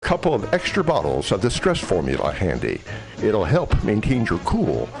couple of extra bottles of the stress formula handy. It'll help maintain your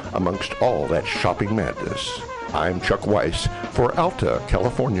cool amongst all that shopping madness. I'm Chuck Weiss for Alta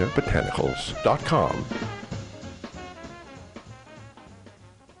California Botanicals.com.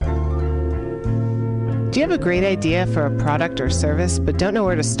 Do you have a great idea for a product or service but don't know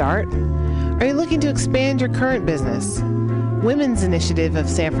where to start? Are you looking to expand your current business? Women's Initiative of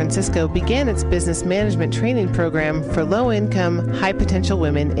San Francisco began its business management training program for low-income, high-potential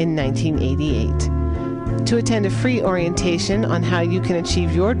women in 1988. To attend a free orientation on how you can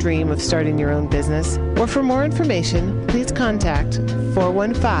achieve your dream of starting your own business, or for more information, please contact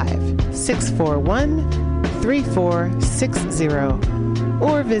 415-641-3460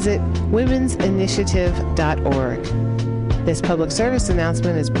 or visit womensinitiative.org. This public service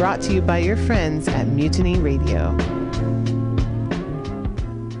announcement is brought to you by your friends at Mutiny Radio.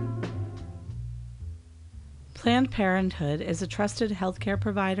 Planned Parenthood is a trusted healthcare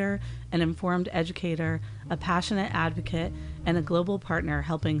provider, an informed educator, a passionate advocate, and a global partner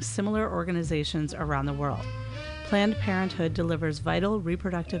helping similar organizations around the world. Planned Parenthood delivers vital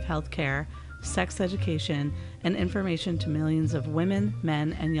reproductive health care, sex education, and information to millions of women,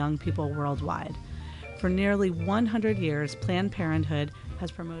 men, and young people worldwide. For nearly 100 years, Planned Parenthood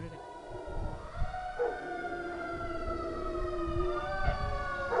has promoted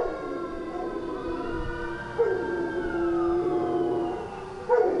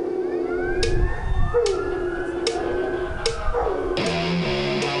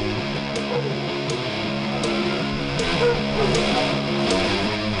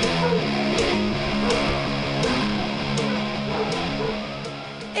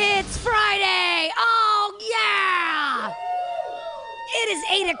It's Friday! Oh, yeah! It is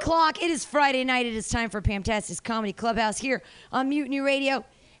 8 o'clock. It is Friday night. It is time for Pamtastic's Comedy Clubhouse here on Mutiny Radio.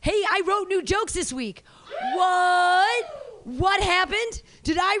 Hey, I wrote new jokes this week. What? What happened?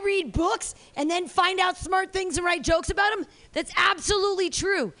 Did I read books and then find out smart things and write jokes about them? That's absolutely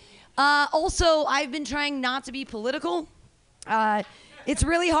true. Also, I've been trying not to be political. It's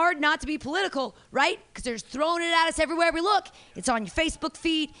really hard not to be political, right? Because they're throwing it at us everywhere we look. It's on your Facebook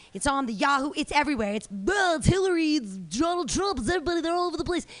feed. It's on the Yahoo. It's everywhere. It's Hillary. It's Donald Trump. It's everybody. They're all over the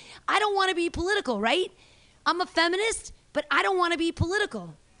place. I don't want to be political, right? I'm a feminist, but I don't want to be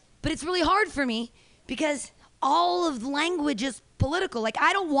political. But it's really hard for me because all of the language is political. Like,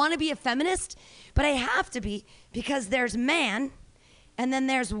 I don't want to be a feminist, but I have to be because there's man, and then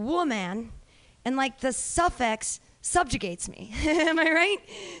there's woman, and like the suffix subjugates me. Am I right?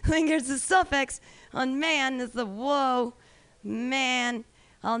 Like there's a suffix on man, there's the whoa, man.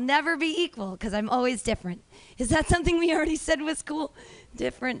 I'll never be equal because I'm always different. Is that something we already said was cool?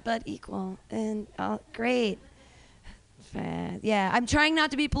 Different but equal. And great. Yeah, I'm trying not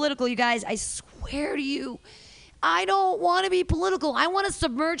to be political, you guys. I swear to you, I don't want to be political. I want to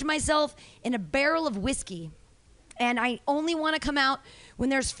submerge myself in a barrel of whiskey. And I only want to come out when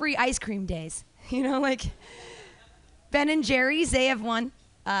there's free ice cream days. You know, like Ben and Jerry's, they have one.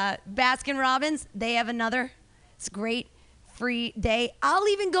 Baskin Robbins, they have another. It's a great free day. I'll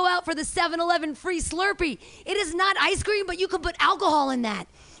even go out for the 7-Eleven free Slurpee. It is not ice cream, but you can put alcohol in that.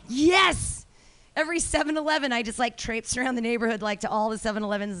 Yes! Every 7-Eleven, I just like traipse around the neighborhood like to all the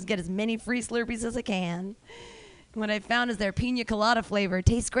 7-Elevens and get as many free Slurpees as I can. What I found is their pina colada flavor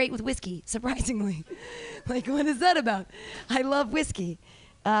tastes great with whiskey, surprisingly. Like, what is that about? I love whiskey.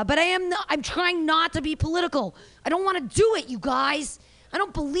 But I'm trying not to be political. I don't want to do it, you guys. I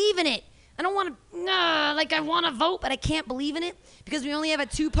don't believe in it. I don't want to, I want to vote, but I can't believe in it because we only have a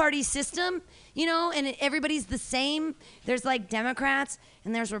two-party system, you know, and everybody's the same. There's like Democrats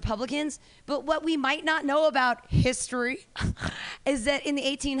and there's Republicans. But what we might not know about history is that in the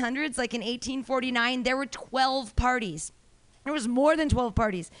 1800s, like in 1849, there were 12 parties. There was more than 12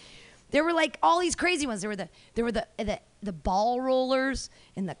 parties. There were like all these crazy ones. There were the ball rollers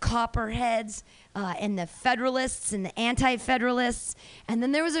and the copperheads and the Federalists and the Anti-Federalists. And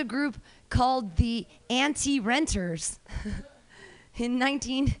then there was a group called the Anti-Renters in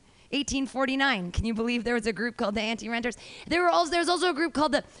 1849. Can you believe there was a group called the Anti-Renters? There was also a group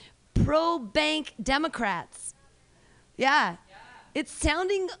called the Pro-Bank Democrats. Yeah. It's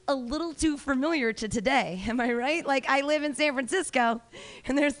sounding a little too familiar to today, am I right? Like, I live in San Francisco,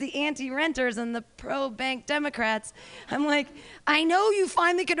 and there's the anti-renters and the pro-bank Democrats. I'm like, I know you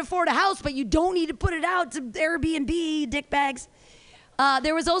finally can afford a house, but you don't need to put it out to Airbnb, dickbags.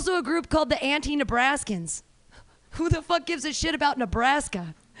 There was also a group called the anti-Nebraskans. Who the fuck gives a shit about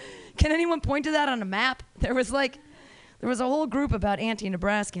Nebraska? Can anyone point to that on a map? There was a whole group about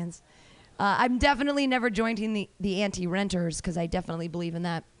anti-Nebraskans. I'm definitely never joining the anti-renters because I definitely believe in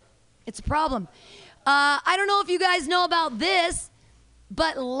that. It's a problem. I don't know if you guys know about this,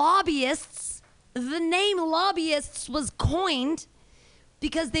 But lobbyists, the name lobbyists was coined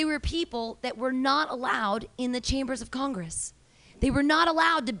because they were people that were not allowed in the chambers of Congress. They were not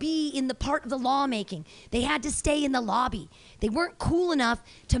allowed to be in the part of the lawmaking. They had to stay in the lobby. They weren't cool enough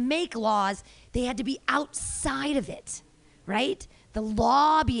to make laws. They had to be outside of it, right? The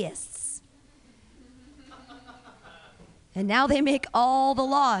lobbyists. And now they make all the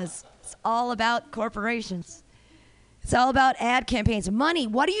laws. It's all about corporations. It's all about ad campaigns. Money.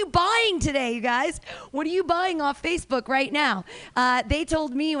 What are you buying today, you guys? What are you buying off Facebook right now? They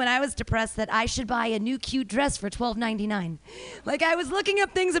told me when I was depressed that I should buy a new cute dress for $12.99. Like, I was looking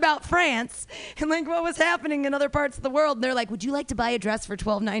up things about France and like what was happening in other parts of the world. And they're like, would you like to buy a dress for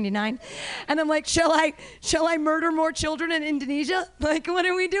 $12.99? And I'm like, shall I murder more children in Indonesia? Like, what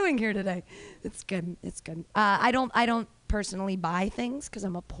are we doing here today? It's good. It's good. I don't personally buy things because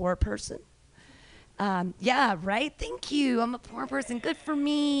I'm a poor person. Yeah, right? Thank you. I'm a poor person. Good for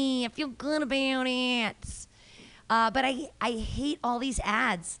me. I feel good about it. But I hate all these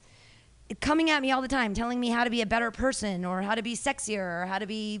ads coming at me all the time, telling me how to be a better person or how to be sexier or how to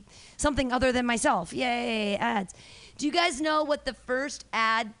be something other than myself. Yay, ads. Do you guys know what the first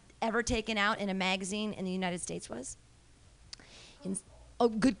ad ever taken out in a magazine in the United States was?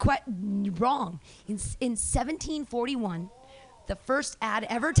 Good question. Wrong. In 1741, the first ad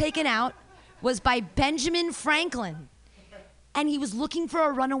ever taken out was by Benjamin Franklin, and he was looking for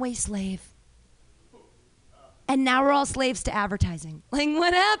a runaway slave. And now we're all slaves to advertising. Like,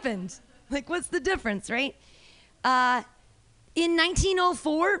 what happened? Like, what's the difference, right? In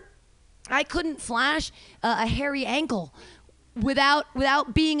 1904, I couldn't flash a hairy ankle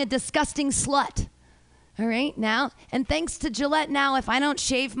without being a disgusting slut. All right, now, and thanks to Gillette now, if I don't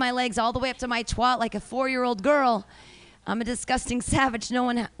shave my legs all the way up to my twat like a 4-year-old girl, I'm a disgusting savage no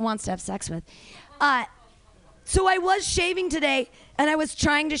one wants to have sex with. So I was shaving today, and I was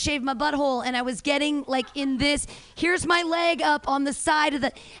trying to shave my butthole, and I was getting like in this, here's my leg up on the side of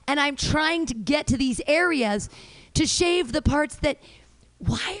and I'm trying to get to these areas to shave the parts that,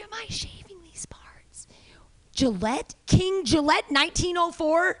 why am I shaving these parts? Gillette? King Gillette,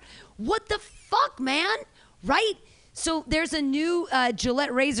 1904? What the fuck, man? Right? So there's a new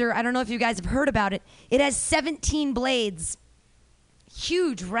Gillette razor. I don't know if you guys have heard about it. It has 17 blades.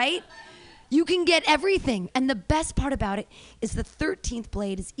 Huge, right? You can get everything. And the best part about it is the 13th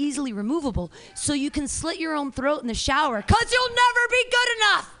blade is easily removable, so you can slit your own throat in the shower, because you'll never be good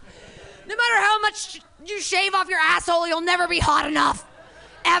enough. No matter how much you shave off your asshole, you'll never be hot enough.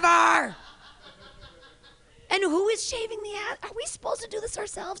 Ever. And who is shaving the ass? Are we supposed to do this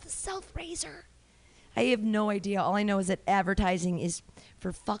ourselves? The self-razor? I have no idea. All I know is that advertising is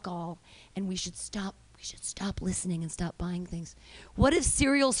for fuck all, and we should stop listening and stop buying things. What have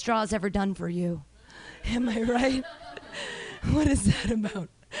cereal straws ever done for you? Am I right? What is that about?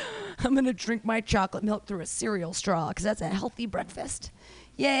 I'm going to drink my chocolate milk through a cereal straw because that's a healthy breakfast.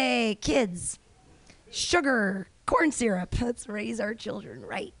 Yay, kids. Sugar, corn syrup. Let's raise our children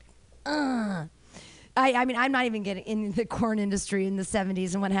right. I mean, I'm not even getting in the corn industry in the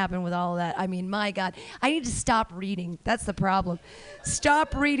 70s and what happened with all of that. I mean, my God, I need to stop reading. That's the problem.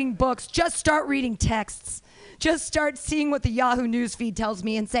 Stop reading books. Just start reading texts. Just start seeing what the Yahoo News feed tells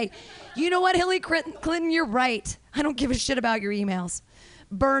me and say, you know what, Hillary Clinton, you're right. I don't give a shit about your emails.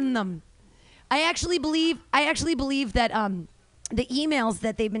 Burn them. I actually believe that the emails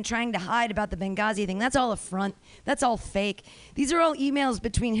that they've been trying to hide about the Benghazi thing, that's all a front. That's all fake. These are all emails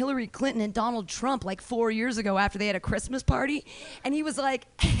between Hillary Clinton and Donald Trump like 4 years ago after they had a Christmas party. And he was like,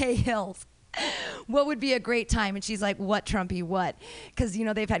 hey, Hills, what would be a great time? And she's like, what, Trumpy, what? Because, you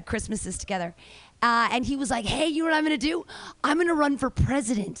know, they've had Christmases together. And he was like, hey, you know what I'm going to do? I'm going to run for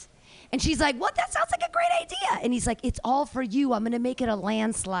president. And she's like, what? That sounds like a great idea. And he's like, it's all for you. I'm going to make it a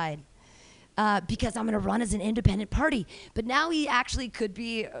landslide. Because I'm going to run as an independent party. But now he actually could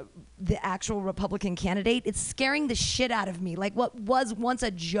be the actual Republican candidate. It's scaring the shit out of me. Like, what was once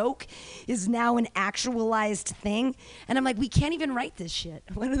a joke is now an actualized thing. And I'm like, we can't even write this shit.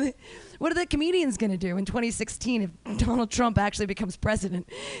 What are the comedians going to do in 2016 if Donald Trump actually becomes president?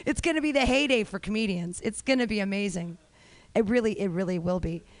 It's going to be the heyday for comedians. It's going to be amazing. It really will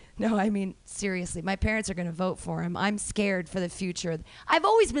be. No, I mean, seriously, my parents are going to vote for him. I'm scared for the future. I've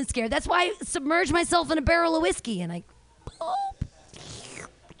always been scared. That's why I submerge myself in a barrel of whiskey and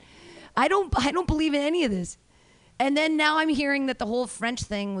I don't believe in any of this. And then now I'm hearing that the whole French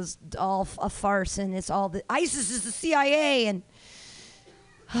thing was all a farce and it's all the ISIS is the CIA and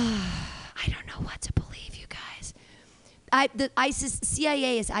I don't know what to believe, you guys. The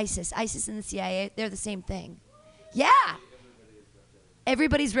CIA is ISIS. ISIS and the CIA, they're the same thing. Yeah.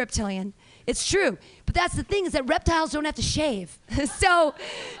 Everybody's reptilian. It's true. But that's the thing, is that reptiles don't have to shave. So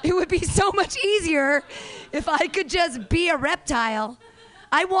it would be so much easier if I could just be a reptile.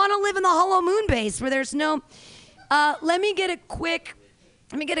 I want to live in the hollow moon base where there's no... let me get a quick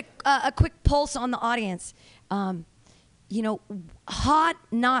pulse on the audience. Hot,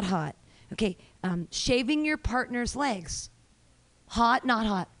 not hot. Okay, shaving your partner's legs. Hot, not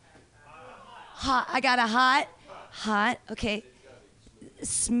hot. Hot. I got a hot. Okay.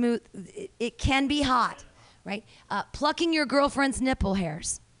 Smooth. It can be hot, right? Plucking your girlfriend's nipple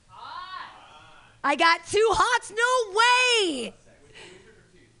hairs. I got 2 hots. No way.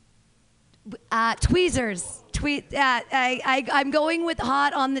 Tweezers. I'm going with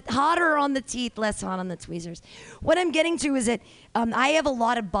hotter on the teeth, less hot on the tweezers. What I'm getting to is that I have a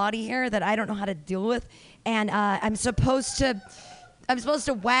lot of body hair that I don't know how to deal with, and I'm supposed to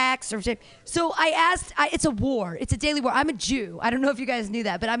wax or shave. So I asked. It's a war. It's a daily war. I'm a Jew. I don't know if you guys knew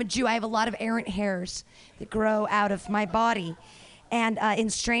that, but I'm a Jew. I have a lot of errant hairs that grow out of my body, and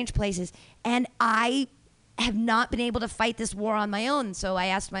in strange places, and I have not been able to fight this war on my own. So I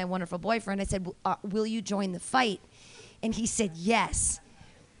asked my wonderful boyfriend, I said, will you join the fight? And he said yes.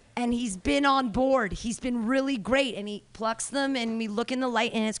 And he's been on board. He's been really great. And he plucks them and we look in the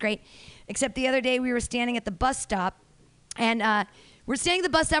light and it's great. Except the other day we were standing at the bus stop and we're standing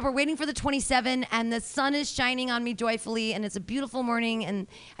at the bus stop. We're waiting for the 27 and the sun is shining on me joyfully and it's a beautiful morning and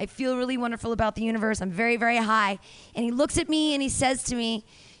I feel really wonderful about the universe. I'm very, very high. And he looks at me and he says to me,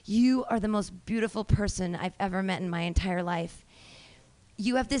 "You are the most beautiful person I've ever met in my entire life.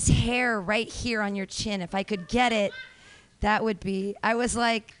 You have this hair right here on your chin. If I could get it, that would be..." I was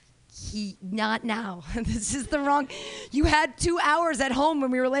like, not now. This is the wrong... You had 2 hours at home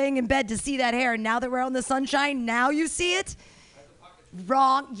when we were laying in bed to see that hair. Now that we're out in the sunshine, now you see it?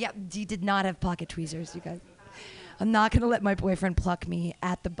 Wrong. Yep, he did not have pocket tweezers, you guys. I'm not going to let my boyfriend pluck me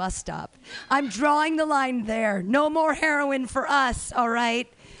at the bus stop. I'm drawing the line there. No more heroin for us, all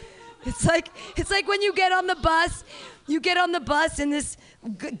right? It's like when you get on the bus and this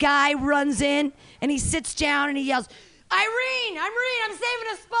guy runs in and he sits down and he yells, Irene, I'm saving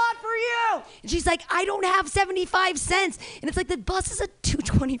a spot for you. And she's like, I don't have 75 cents. And it's like, the bus is at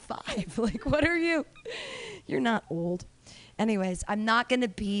 $2.25. Like, what are you? You're not old. Anyways, I'm not going to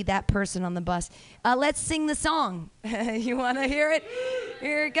be that person on the bus. Let's sing the song. You want to hear it?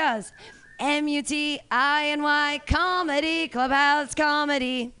 Here it goes. MutinyRadio, Comedy Clubhouse,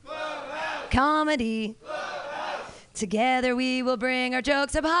 Comedy. Clubhouse. Comedy. Clubhouse. Together we will bring our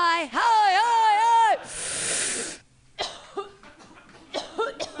jokes up high. High, high, high.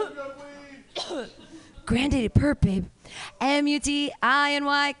 Granddaddy Perp, babe.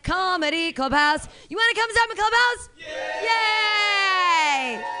 MutinyRadio, Comedy Clubhouse. You want to come to the Clubhouse? Yay!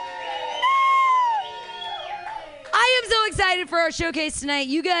 Yay! I am so excited for our showcase tonight.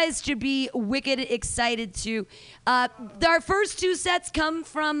 You guys should be wicked excited too. Our first 2 sets come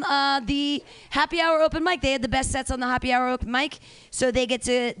from the Happy Hour open mic. They had the best sets on the Happy Hour open mic, so they get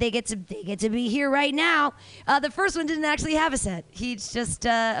to be here right now. The first one didn't actually have a set. He's just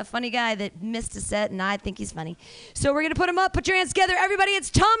a funny guy that missed a set, and I think he's funny. So we're gonna put him up. Put your hands together, everybody.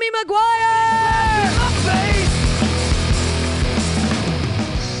 It's Tommy McGuire.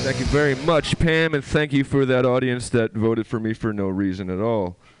 Thank you very much, Pam, and thank you for that audience that voted for me for no reason at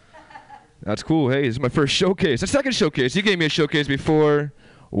all. That's cool. Hey, this is my first showcase. The second showcase. You gave me a showcase before.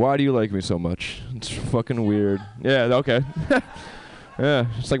 Why do you like me so much? It's fucking weird. Yeah, okay. Yeah,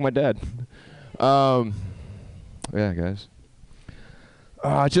 it's like my dad. Yeah, guys.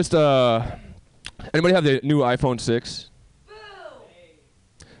 Anybody have the new iPhone 6? Boo!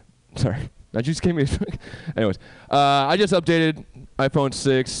 Sorry. I just gave me anyways, I just updated iPhone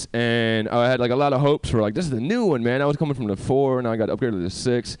 6, and I had like a lot of hopes for like, this is the new one, man. I was coming from the 4, and I got upgraded to the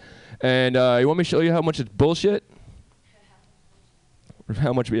 6. And you want me to show you how much it's bullshit?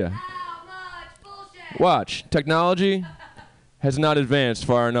 How much, yeah. How much bullshit? Watch. Technology has not advanced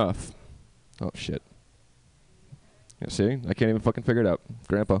far enough. Oh, shit. Yeah, see? I can't even fucking figure it out.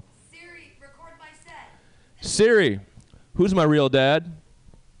 Grandpa. Siri, record my set. Siri, who's my real dad?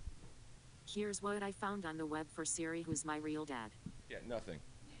 Here's what I found on the web for Siri, who's my real dad. Yeah, nothing.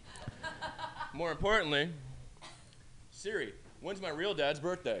 More importantly, Siri, when's my real dad's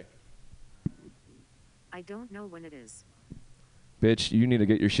birthday? I don't know when it is. Bitch, you need to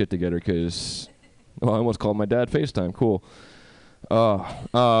get your shit together, because... Oh, I almost called my dad FaceTime. Cool.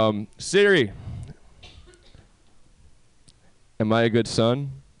 Siri. Am I a good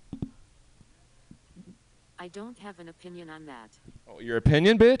son? I don't have an opinion on that. Oh, your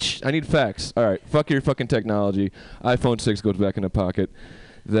opinion, bitch? I need facts. All right, fuck your fucking technology. iPhone 6 goes back in the pocket.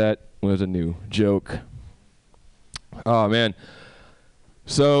 That was a new joke. Oh, man.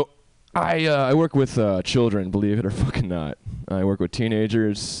 So, I work with children, believe it or fucking not. I work with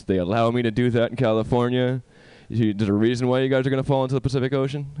teenagers. They allow me to do that in California. There's a reason why you guys are going to fall into the Pacific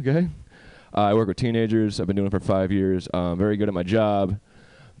Ocean, okay? I work with teenagers. I've been doing it for 5 years. I'm very good at my job.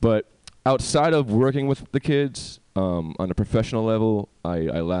 But outside of working with the kids, on a professional level, I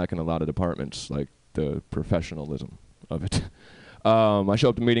lack in a lot of departments, like the professionalism of it. I show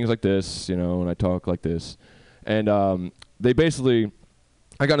up to meetings like this, you know, and I talk like this. And they basically,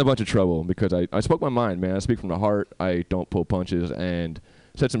 I got in a bunch of trouble because I spoke my mind, man. I speak from the heart. I don't pull punches, and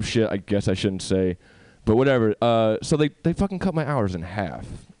said some shit I guess I shouldn't say. But whatever. So they fucking cut my hours in half.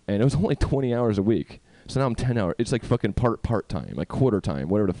 And it was only 20 hours a week. So now I'm 10 hours. It's like fucking part-time, like quarter time,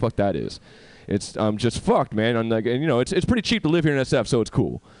 whatever the fuck that is. I'm just fucked, man. I'm like, and you know, it's pretty cheap to live here in SF, so it's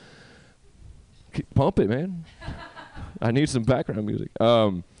cool. Pump it, man. I need some background music.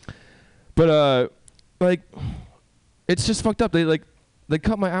 Like, it's just fucked up. They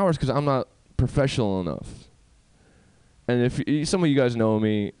cut my hours because I'm not professional enough. And if some of you guys know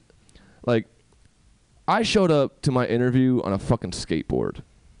me, like, I showed up to my interview on a fucking skateboard,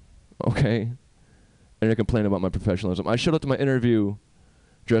 okay? And you're complaining about my professionalism. I showed up to my interview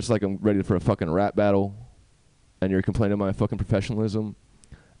dressed like I'm ready for a fucking rap battle, and you're complaining about my fucking professionalism.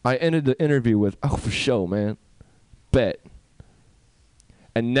 I ended the interview with, oh, for sure, man. Bet.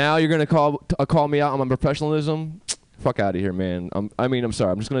 And now you're going to call me out on my professionalism? Fuck out of here, man. I'm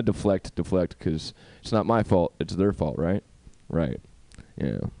sorry. I'm just going to deflect because it's not my fault. It's their fault, right? Right.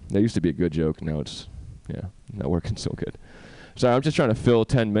 Yeah. That used to be a good joke. Now it's, yeah, not working so good. Sorry, I'm just trying to fill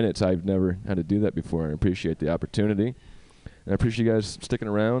 10 minutes. I've never had to do that before. I appreciate the opportunity. And I appreciate you guys sticking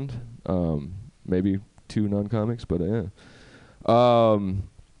around. Maybe 2 non-comics, but yeah.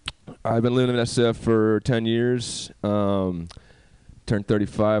 I've been living in SF for 10 years. Turned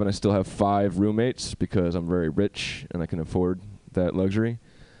 35, and I still have 5 roommates because I'm very rich and I can afford that luxury.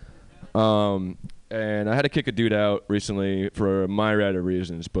 And I had to kick a dude out recently for MutinyRadio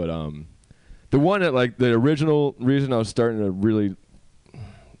reasons, but the one that, like, the original reason I was starting to really,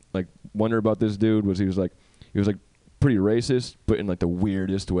 like, wonder about this dude was he was pretty racist, but in, like, the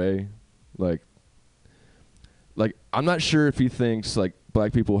weirdest way. Like I'm not sure if he thinks, like,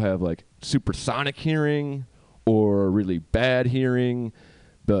 black people have, like, supersonic hearing or really bad hearing,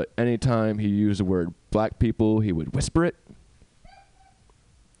 but anytime he used the word black people, he would whisper it.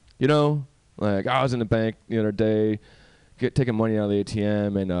 You know? Like, I was in the bank the other day, taking money out of the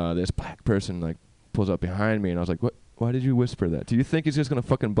ATM, and this black person, like, pulls up behind me, and I was like, what? Why did you whisper that? Do you think he's just going to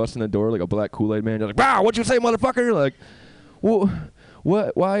fucking bust in the door like a black Kool-Aid man? You're like, wow, what'd you say, motherfucker? Like, well,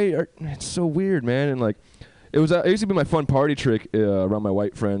 what? Why? It's so weird, man. And, like, it used to be my fun party trick around my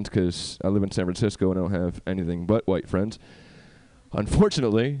white friends because I live in San Francisco and I don't have anything but white friends,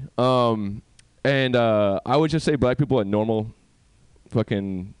 unfortunately. And I would just say black people at normal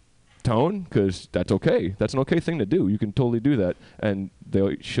fucking tone because that's okay. That's an okay thing to do. You can totally do that, and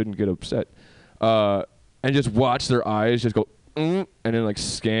they shouldn't get upset. And just watch their eyes just go, and then, like,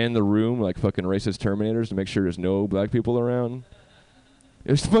 scan the room like fucking racist Terminators to make sure there's no black people around.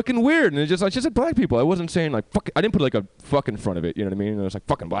 It's fucking weird, and I just said black people. I wasn't saying, like, fuck. I didn't put, like, a fuck in front of it. You know what I mean? And it was like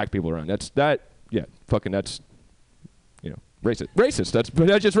fucking black people around. That's you know, racist. That's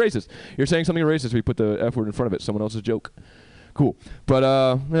just racist. You're saying something racist. We put the F word in front of it. Someone else's joke. Cool. But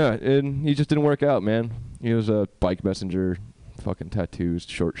yeah, and he just didn't work out, man. He was a bike messenger, fucking tattoos,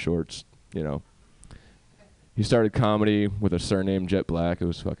 short shorts. You know. He started comedy with a surname Jet Black. It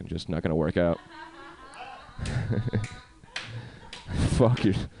was fucking just not gonna work out. Fuck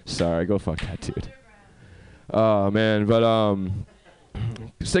you. Sorry, go fuck that dude. Oh, man. But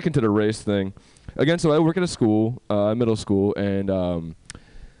sticking to the race thing. Again, so I work at a school, middle school, and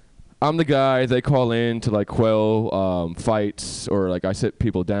I'm the guy they call in to, like, quell fights, or, like, I sit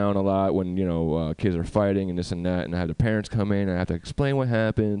people down a lot when, you know, kids are fighting and this and that, and I have the parents come in, and I have to explain what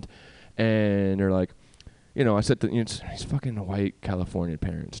happened, and they're like, you know, I said these fucking white California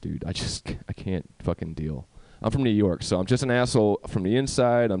parents, dude. I can't fucking deal. I'm from New York, so I'm just an asshole from the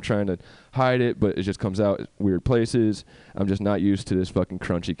inside. I'm trying to hide it, but it just comes out weird places. I'm just not used to this fucking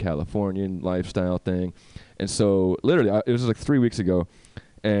crunchy Californian lifestyle thing. And so, literally, it was like 3 weeks ago,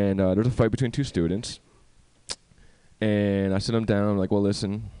 and there was a fight between 2 students. And I sit them down. I'm like, well,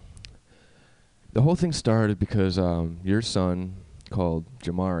 listen. The whole thing started because your son called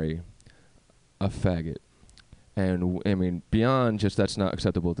Jamari a faggot. And, I mean, beyond just that's not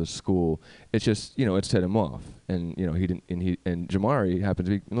acceptable to school, it's just, you know, it set him off. And, you know, and Jamari happened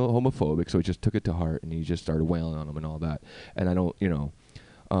to be a little homophobic, so he just took it to heart, and he just started wailing on him and all that. And I don't, you know,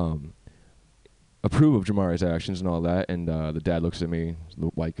 approve of Jamari's actions and all that. And the dad looks at me, the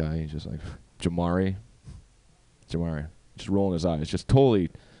white guy, he's just like, Jamari? Just rolling his eyes, just totally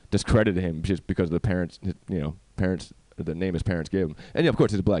discredited him just because of the parents, parents, the name his parents gave him. And of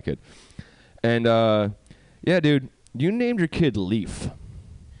course, he's a black kid. And yeah, dude, you named your kid Leaf.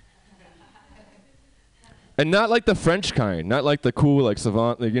 And not like the French kind, not like the cool, like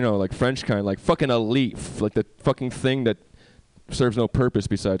savant, like French kind, like fucking a leaf, like the fucking thing that serves no purpose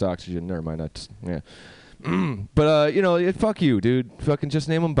besides oxygen. Never mind, that's, yeah. But, fuck you, dude. Fucking just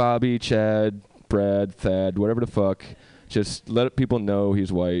name him Bobby, Chad, Brad, Thad, whatever the fuck. Just let people know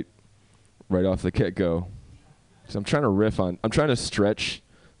he's white right off the get-go. So I'm trying to stretch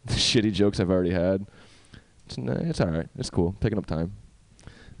the shitty jokes I've already had. It's all right. It's cool. Taking up time.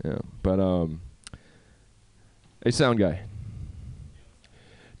 Yeah, but, hey, sound guy.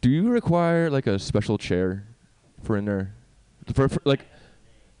 Do you require like a special chair for in there? For like,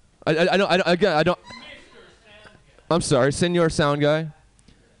 I don't. I'm sorry, Senor Sound Guy.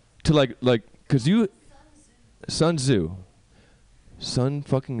 To like, cause you, Sun Tzu, Sun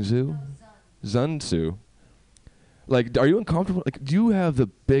fucking Tzu, Sun Tzu. Like, are you uncomfortable? Like, do you have the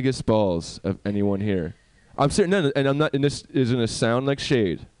biggest balls of anyone here? I'm certain, and I'm not. And this isn't a sound like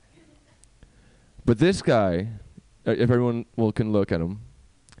shade. But this guy. If everyone can look at him,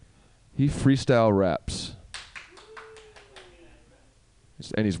 he freestyle raps.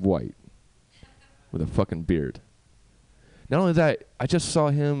 And he's white with a fucking beard. Not only that, I just saw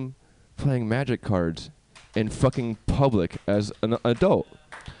him playing magic cards in fucking public as an adult.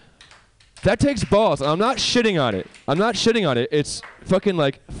 That takes balls. I'm not shitting on it. It's fucking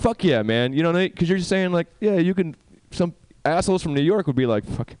like, fuck yeah, man. You know what I mean? Because you're just saying like, yeah, you can, some assholes from New York would be like,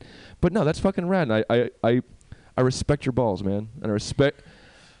 fucking, but no, that's fucking rad. And I respect your balls, man, and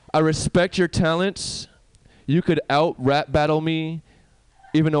I respect your talents. You could out rap battle me,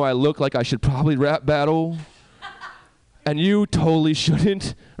 even though I look like I should probably rap battle, and you totally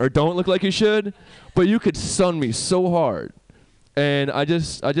shouldn't or don't look like you should, but you could sun me so hard, and I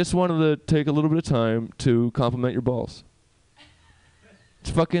just wanted to take a little bit of time to compliment your balls.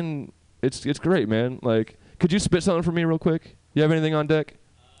 It's fucking, it's great, man. Like, could you spit something for me real quick? You have anything on deck?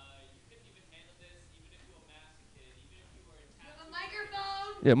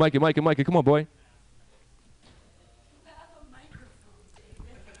 Yeah, Mikey, come on, boy.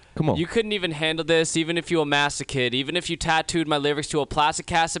 Come on. You couldn't even handle this even if you a masochist. Even if you tattooed my lyrics to a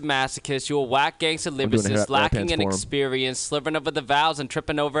plastic acid masochist, you a whack gangster lyricist, lacking in experience, slivering over the vowels and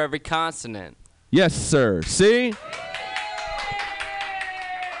tripping over every consonant. Yes, sir. See?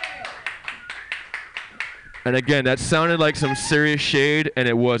 And again, that sounded like some serious shade, and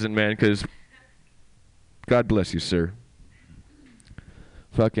it wasn't, man, because God bless you, sir.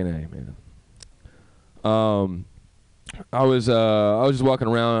 Fucking A, man. I was just walking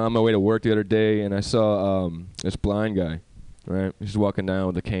around on my way to work the other day, and I saw this blind guy, right? He's walking down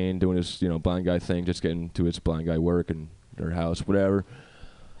with a cane, doing his blind guy thing, just getting to his blind guy work and their house, whatever.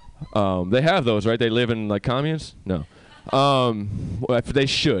 They have those, right? They live in like communes? No. Well, they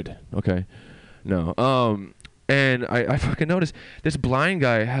should. Okay. No. And I fucking noticed this blind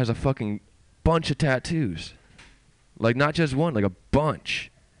guy has a fucking bunch of tattoos. Like, not just one, like a bunch.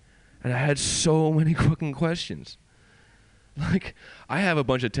 And I had so many fucking questions. Like, I have a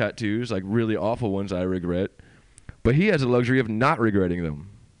bunch of tattoos, like really awful ones I regret. But he has the luxury of not regretting them.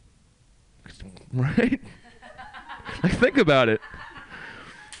 Right? Like, think about it.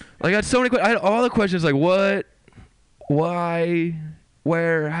 Like, I had so many questions. I had all the questions like, what? Why?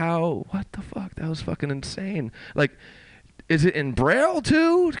 Where? How? What the fuck? That was fucking insane. Like, is it in Braille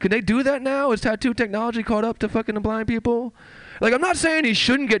too? Can they do that now? Is tattoo technology caught up to fucking the blind people? Like, I'm not saying he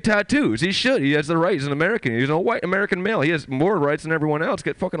shouldn't get tattoos. He should. He has the right. He's an American. He's a white American male. He has more rights than everyone else.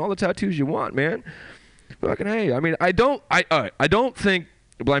 Get fucking all the tattoos you want, man. Fucking hey. I mean, I don't think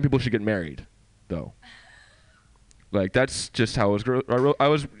blind people should get married, though. Like, that's just how I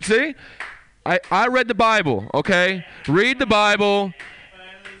was. See, I read the Bible. Okay, read the Bible.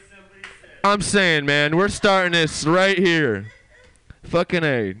 I'm saying, man, we're starting this right here. Fucking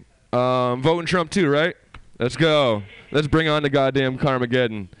A. Voting Trump too, right? Let's go. Let's bring on the goddamn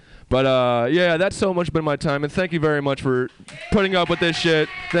Carmageddon. But, yeah, that's so much been my time. And thank you very much for putting up with this shit.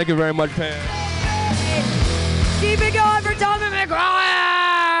 Thank you very much, Pam. Keep it going for Tommy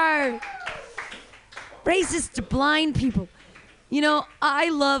McGuire! Racist to blind people. You know, I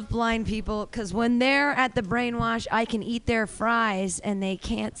love blind people because when they're at the brainwash, I can eat their fries and they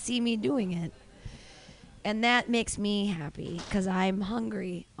can't see me doing it. And that makes me happy because I'm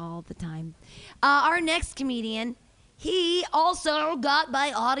hungry all the time. Our next comedian, he also got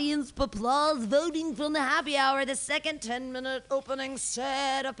by audience applause voting from the happy hour, the second 10-minute opening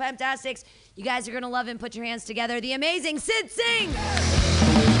set of Fantastics. You guys are going to love him. Put your hands together. The amazing Sid Singh.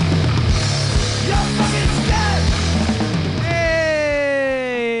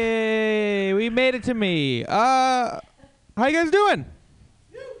 Hey, made it to me. How you guys doing?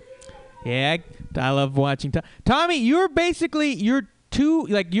 Yeah, I love watching. Tommy, you're the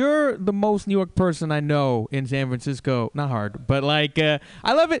most New York person I know in San Francisco. Not hard, but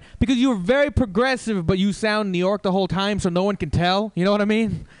I love it because you're very progressive, but you sound New York the whole time, so no one can tell. You know what I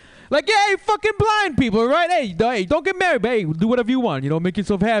mean? Like, yeah, hey, fucking blind people, right? Hey, don't get married, but hey, do whatever you want. Make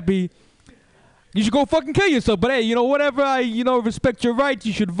yourself happy. You should go fucking kill yourself, but hey, whatever. I respect your rights.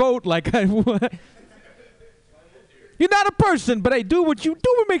 You should vote. You're not a person, but hey, do what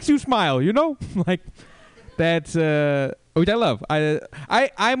makes you smile. That's which I love.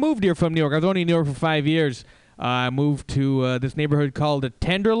 I moved here from New York. I was only in New York for 5 years. I moved to this neighborhood called the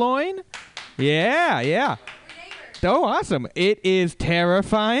Tenderloin. Yeah. Oh, awesome! It is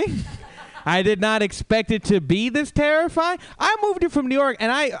terrifying. I did not expect it to be this terrifying. I moved here from New York,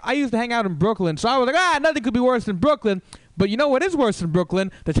 and I used to hang out in Brooklyn, so I was like, nothing could be worse than Brooklyn. But you know what is worse than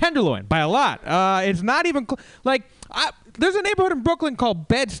Brooklyn? The Tenderloin, by a lot. It's not even there's a neighborhood in Brooklyn called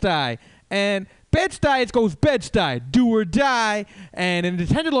Bed-Stuy, and Bed-Stuy, it goes Bed-Stuy, do or die, and in the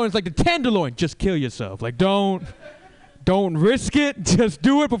Tenderloin, it's like the Tenderloin, just kill yourself. Don't risk it, just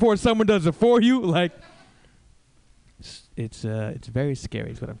do it before someone does it for you. It's very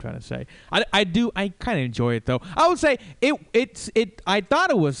scary is what I'm trying to say. I kind of enjoy it though. I would say I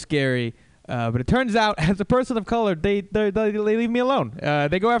thought it was scary, but it turns out as a person of color, they leave me alone.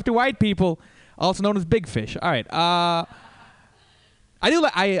 They go after white people, also known as big fish. All right. I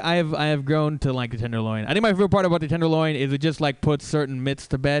have grown to like the Tenderloin. I think my favorite part about the Tenderloin is it just puts certain myths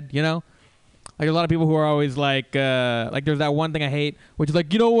to bed. Like a lot of people who are always like there's that one thing I hate, which is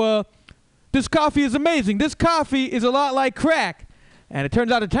this coffee is amazing. This coffee is a lot like crack. And it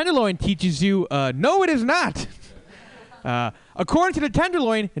turns out the Tenderloin teaches you, no, it is not. According to the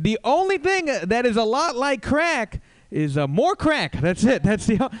Tenderloin, the only thing that is a lot like crack is more crack. That's it.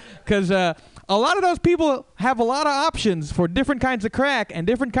 Because a lot of those people have a lot of options for different kinds of crack and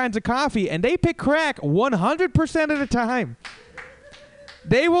different kinds of coffee, and they pick crack 100% of the time.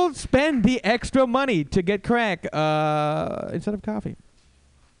 They will spend the extra money to get crack instead of coffee.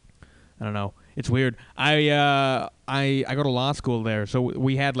 I don't know. It's weird. I go to law school there, so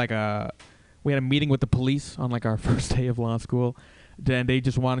we had a meeting with the police on our first day of law school. Then they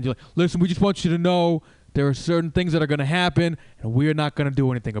just wanted you listen, we just want you to know there are certain things that are going to happen, and we're not going to do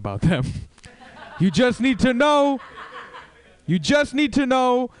anything about them. You just need to know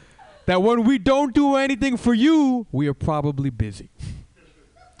that when we don't do anything for you, we are probably busy.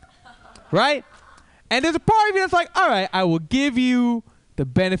 Right? And there's a part of you that's all right, I will give you the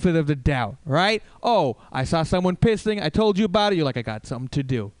benefit of the doubt, right? Oh, I saw someone pissing. I told you about it. You're like, I got something to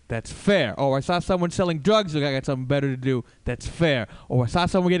do. That's fair. Oh, I saw someone selling drugs. You're like, I got something better to do. That's fair. Oh, I saw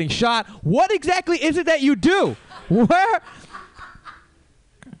someone getting shot. What exactly is it that you do? Where?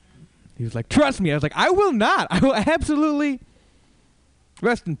 He was like, trust me. I was like, I will not. I will absolutely.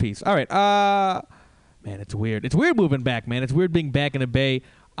 Rest in peace. All right. Man, it's weird. It's weird moving back, man. It's weird being back in the Bay.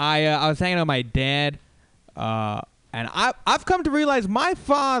 I was hanging out with my dad. And I've come to realize my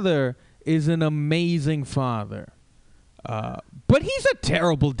father is an amazing father. But he's a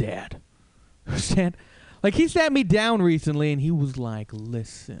terrible dad. Understand? He sat me down recently and he was like,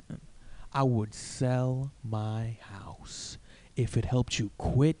 listen, I would sell my house if it helped you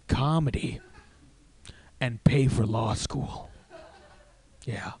quit comedy and pay for law school.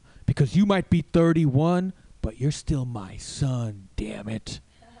 Yeah, because you might be 31, but you're still my son, damn it.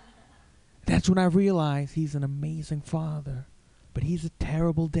 That's when I realized he's an amazing father, but he's a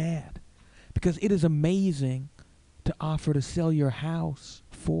terrible dad. Because it is amazing to offer to sell your house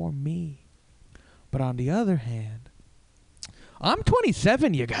for me. But on the other hand, I'm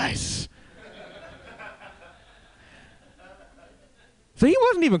 27, you guys. So he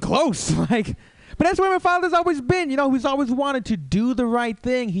wasn't even close. But that's where my father's always been. He's always wanted to do the right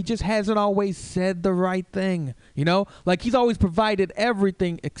thing. He just hasn't always said the right thing. He's always provided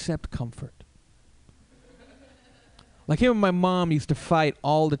everything except comfort. Him and my mom used to fight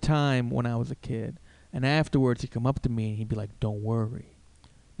all the time when I was a kid. And afterwards, he'd come up to me and he'd be like, don't worry.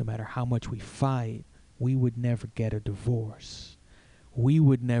 No matter how much we fight, we would never get a divorce. We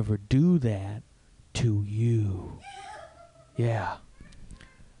would never do that to you. Yeah.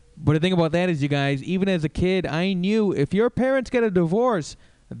 But the thing about that is, you guys, even as a kid, I knew if your parents get a divorce,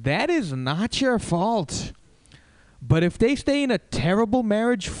 that is not your fault. But if they stay in a terrible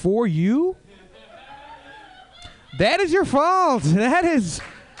marriage for you, that is your fault. That is,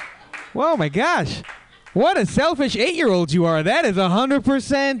 oh my gosh. What a selfish 8-year-old you are. That is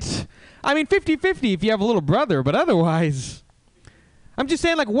 100%. I mean, 50-50 if you have a little brother, but otherwise. I'm just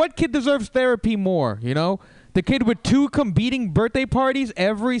saying, what kid deserves therapy more, The kid with 2 competing birthday parties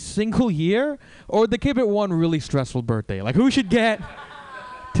every single year? Or the kid with one really stressful birthday? Like, who should get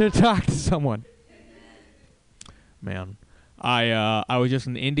to talk to someone? Man, I was just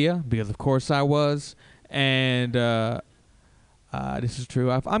in India, because of course I was. And this is true.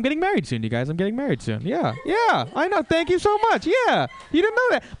 I'm getting married soon, you guys. I'm getting married soon. Yeah, I know. Thank you so much. Yeah, you didn't know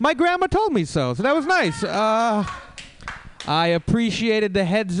that. My grandma told me so that was nice. I appreciated the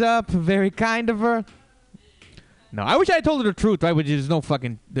heads up. Very kind of her. No, I wish I had told her the truth, right? But there's no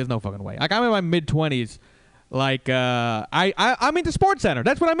fucking way. Like, I'm in my mid-20s. Like, I'm into Sports Center.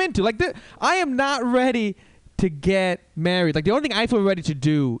 That's what I'm into. Like, I am not ready to get married. Like, the only thing I feel ready to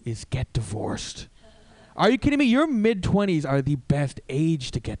do is get divorced. Are you kidding me? Your mid-20s are the best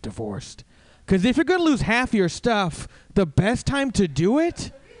age to get divorced. Because if you're going to lose half your stuff, the best time to do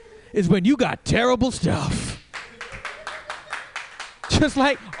it is when you got terrible stuff. Just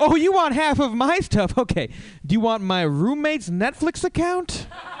like, oh, you want half of my stuff? Okay. Do you want my roommate's Netflix account?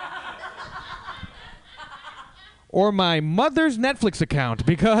 Or my mother's Netflix account?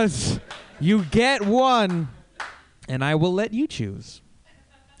 Because you get one, and I will let you choose.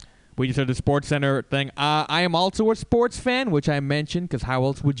 We just heard the Sports Center thing. I am also a sports fan, which I mentioned, because how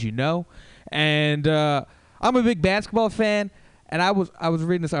else would you know? And I'm a big basketball fan, and I was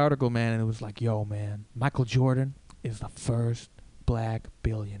reading this article, man, and it was like, yo, man, Michael Jordan is the first black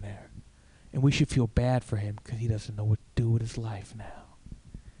billionaire, and we should feel bad for him because he doesn't know what to do with his life now.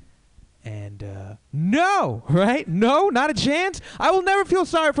 And no, right? No, not a chance. I will never feel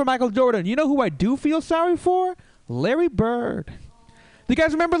sorry for Michael Jordan. You know who I do feel sorry for? Larry Bird. Do you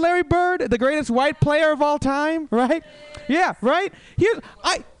guys remember Larry Bird, the greatest white player of all time, right? Yeah, right?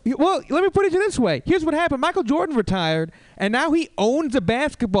 Well, let me put it this way. Here's what happened. Michael Jordan retired, and now he owns a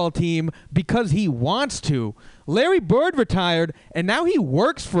basketball team because he wants to. Larry Bird retired, and now he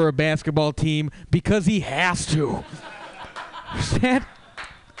works for a basketball team because he has to. Understand?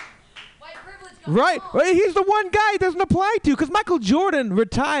 Right. He's the one guy it doesn't apply to, because Michael Jordan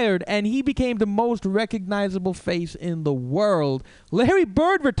retired and he became the most recognizable face in the world. Larry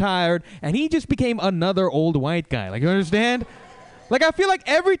Bird retired and he just became another old white guy. Like, you understand? Like, I feel like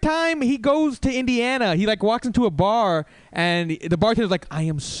every time he goes to Indiana, he like walks into a bar and the bartender's like, I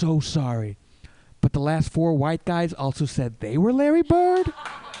am so sorry, but the last 4 white guys also said they were Larry Bird.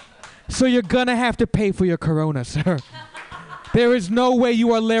 So you're gonna have to pay for your Corona, sir. There is no way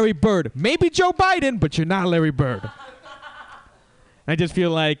you are Larry Bird. Maybe Joe Biden, but you're not Larry Bird. I just feel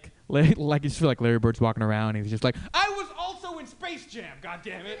like Larry Bird's walking around and he's just like, I was also in Space Jam,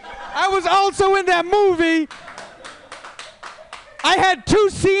 goddammit. I was also in that movie. I had 2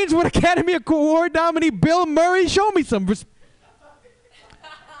 scenes with Academy Award nominee Bill Murray. Show me some respect.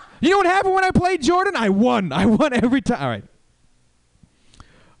 You know what happened when I played Jordan? I won. I won every time. All right.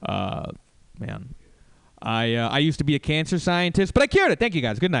 Man. I used to be a cancer scientist, but I cured it. Thank you,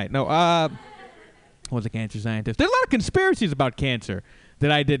 guys. Good night. No, I was a cancer scientist. There's a lot of conspiracies about cancer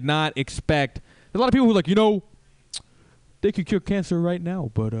that I did not expect. There's a lot of people who are like, you know, they could cure cancer right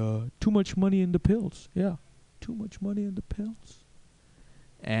now, but too much money in the pills. Yeah, too much money in the pills.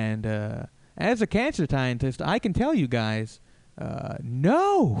 And as a cancer scientist, I can tell you guys,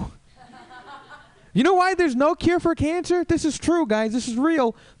 no. You know why there's no cure for cancer? This is true, guys. This is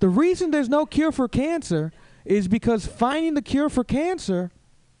real. The reason there's no cure for cancer is because finding the cure for cancer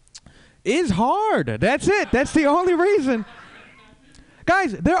is hard. That's it. That's the only reason.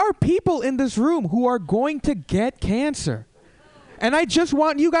 Guys, there are people in this room who are going to get cancer. And I just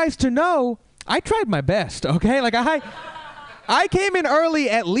want you guys to know I tried my best, okay? Like, I came in early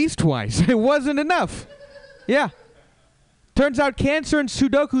at least twice. It wasn't enough. Yeah. Turns out cancer and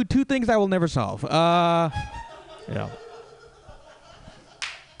Sudoku, 2 things I will never solve. Yeah.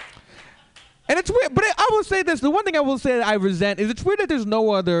 And it's weird, but I will say this. The one thing I will say that I resent is it's weird that there's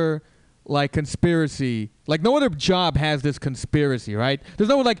no other, like, conspiracy. Like, no other job has this conspiracy, right? There's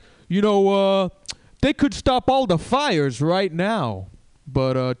no, like, you know, they could stop all the fires right now,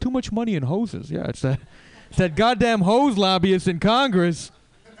 but too much money in hoses. Yeah, it's that goddamn hose lobbyist in Congress.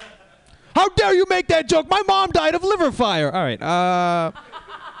 How dare you make that joke? My mom died of liver fire. All right.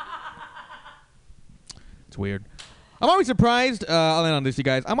 It's weird. I'm always surprised. I'll end on this, you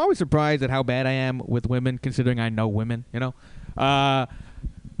guys. I'm always surprised at how bad I am with women, considering I know women, you know. But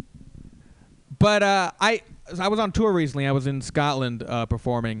I was on tour recently. I was in Scotland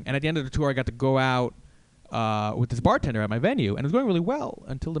performing. And at the end of the tour, I got to go out with this bartender at my venue. And it was going really well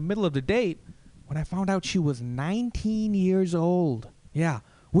until the middle of the date when I found out she was 19 years old. Yeah.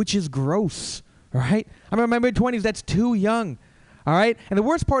 Which is gross, right? I'm in my mid-20s. That's too young, all right? And the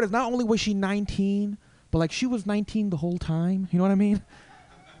worst part is not only was she 19, but, like, she was 19 the whole time. You know what I mean?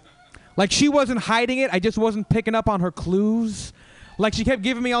 Like, she wasn't hiding it. I just wasn't picking up on her clues. Like, she kept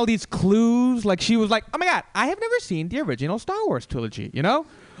giving me all these clues. Like, she was like, oh, my God, I have never seen the original Star Wars trilogy, you know?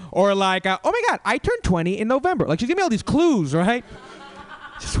 Or like, oh, my God, I turned 20 in November. Like, she's giving me all these clues, right?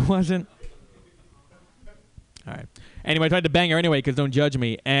 Just wasn't. All right. Anyway, I tried to bang her anyway because don't judge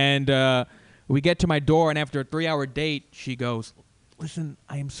me. And we get to my door, and after a 3-hour date, she goes, listen,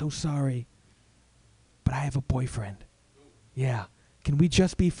 I am so sorry, but I have a boyfriend. Yeah. Can we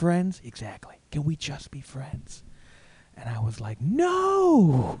just be friends? Exactly. Can we just be friends? And I was like,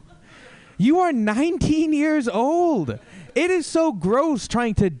 no. You are 19 years old. It is so gross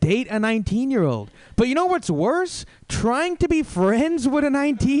trying to date a 19-year-old. But you know what's worse? Trying to be friends with a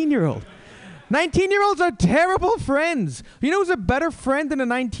 19-year-old. 19-year-olds are terrible friends. You know who's a better friend than a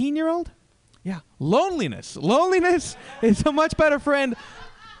 19-year-old? Yeah, loneliness. Loneliness is a much better friend.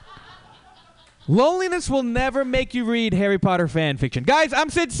 Loneliness will never make you read Harry Potter fan fiction. Guys,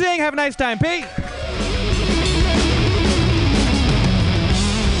 I'm Sid Singh. Have a nice time. Peace.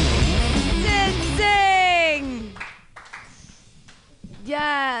 Sid Singh.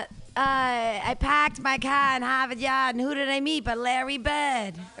 Yeah, I packed my car in Harvard Yard, and who did I meet but Larry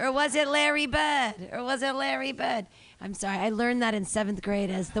Bird? Or was it Larry Bird? I'm sorry, I learned that in 7th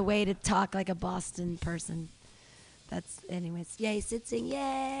grade as the way to talk like a Boston person. Anyways, yay, Sid Singh,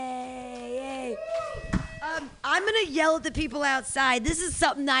 yay. I'm going to yell at the people outside. This is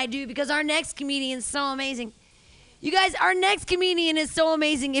something I do because our next comedian is so amazing. You guys, our next comedian is so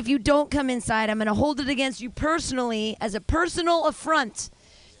amazing. If you don't come inside, I'm going to hold it against you personally as a personal affront.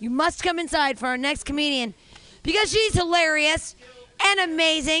 You must come inside for our next comedian because she's hilarious and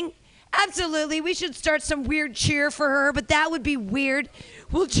amazing. Absolutely. We should start some weird cheer for her, but that would be weird.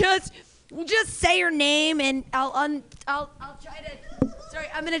 We'll just say her name, and I'll try to. Sorry,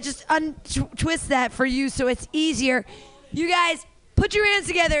 I'm gonna just twist that for you so it's easier. You guys, put your hands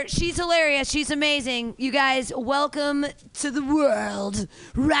together. She's hilarious. She's amazing. You guys, welcome to the world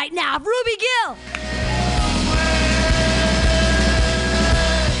right now, Ruby Gill.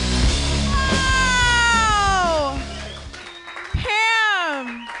 Wow,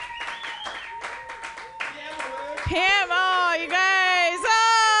 Pam. Oh, you guys.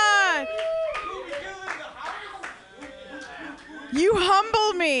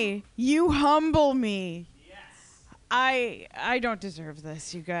 You humble me. Yes. I don't deserve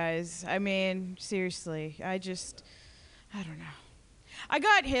this, you guys. I mean, seriously. I don't know. I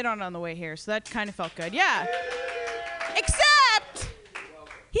got hit on the way here, so that kind of felt good. Yeah. Except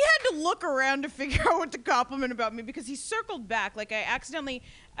he had to look around to figure out what to compliment about me because he circled back. Like I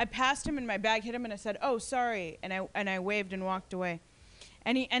passed him in my bag, hit him, and I said, "Oh, sorry," and I waved and walked away.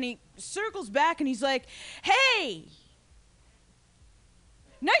 And he circles back and he's like, "Hey,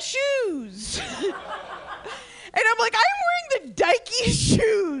 nice shoes." And I'm like, I'm wearing the Dikey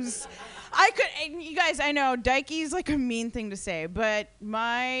shoes. And you guys, I know Dikey's like a mean thing to say, but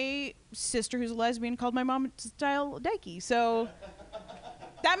my sister, who's a lesbian, called my mom style Dikey. So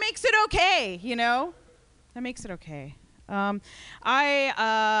that makes it okay, you know? That makes it okay. I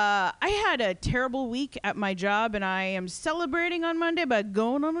had a terrible week at my job, and I am celebrating on Monday by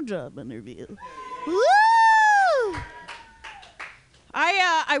going on a job interview. Woo!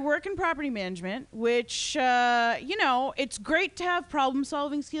 I work in property management, which, it's great to have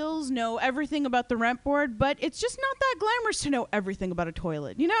problem-solving skills, know everything about the rent board, but it's just not that glamorous to know everything about a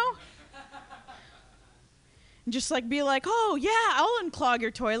toilet, you know? And just, be like, oh, yeah, I'll unclog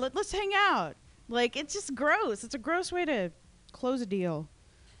your toilet. Let's hang out. Like, it's just gross. It's a gross way to close a deal.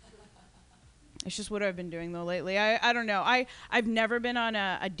 It's just what I've been doing, though, lately. I don't know. I've never been on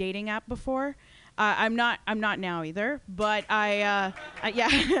a dating app before. I'm not now either, but yeah.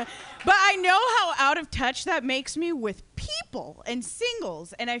 But I know how out of touch that makes me with people and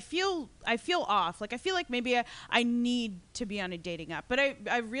singles, and I feel off. Like I feel like maybe I need to be on a dating app. But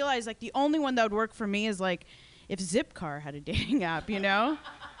I realize like the only one that would work for me is like if Zipcar had a dating app, you know?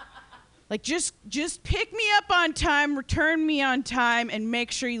 Like just pick me up on time, return me on time, and make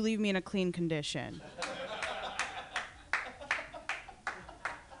sure you leave me in a clean condition.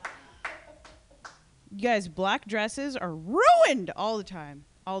 You guys, black dresses are ruined all the time.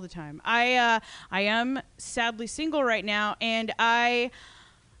 I am sadly single right now, and I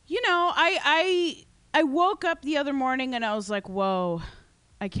woke up the other morning and I was like, whoa,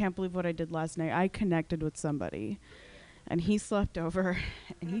 I can't believe what I did last night. I connected with somebody, and he slept over,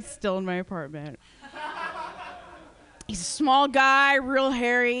 and he's still in my apartment. He's a small guy, real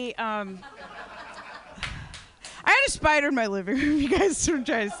hairy. I had a spider in my living room, you guys are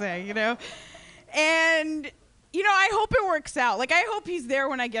trying to say, you know? And, I hope it works out. Like, I hope he's there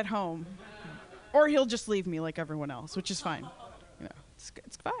when I get home. Or he'll just leave me like everyone else, which is fine.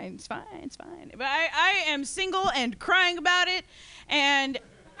 It's fine. It's fine. It's fine. But I am single and crying about it, and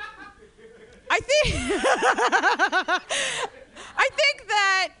I think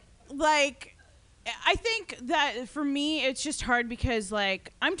I think that for me it's just hard because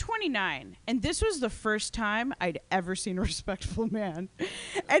like I'm 29 and this was the first time I'd ever seen a respectful man,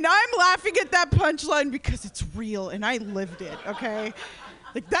 and I'm laughing at that punchline because it's real and I lived it. Okay,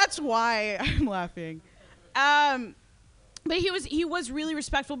 like that's why I'm laughing. But he was really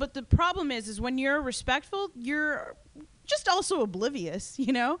respectful. But the problem is when you're respectful, you're just also oblivious,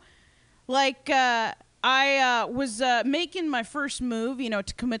 you know? Like, I was making my first move, you know,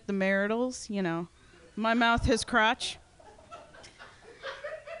 to commit the maritals, you know, my mouth, his crotch.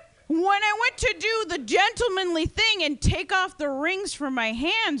 When I went to do the gentlemanly thing and take off the rings from my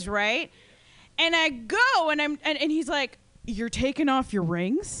hands, right? And I go, and he's like, "You're taking off your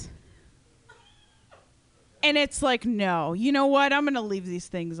rings?" And it's like, no, you know what? I'm going to leave these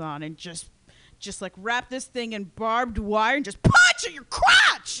things on and just like wrap this thing in barbed wire and just punch at your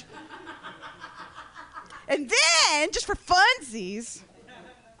crotch. And then, just for funsies,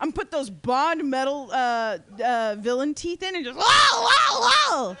 I'm going to put those Bond metal villain teeth in and just,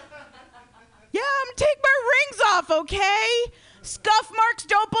 wow. Yeah, I'm going to take my rings off, okay? Scuff marks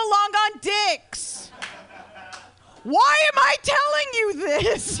don't belong on dicks. Why am I telling you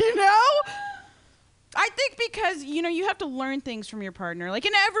this, you know? I think because, you know, you have to learn things from your partner. Like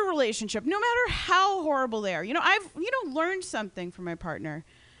in every relationship, no matter how horrible they are. You know, I've, you know, learned something from my partner.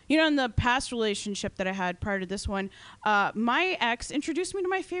 You know, in the past relationship that I had prior to this one, my ex introduced me to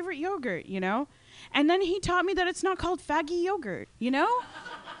my favorite yogurt, you know? And then he taught me that it's not called faggy yogurt, you know?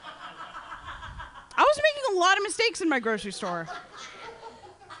 I was making a lot of mistakes in my grocery store.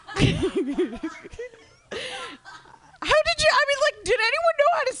 How did you, I mean, like, did anyone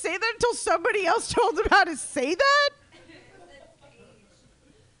know how to say that until somebody else told them how to say that?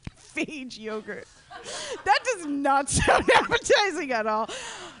 Phage yogurt. That does not sound appetizing at all.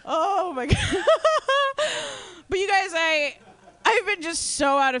 Oh my God. But you guys, I've been just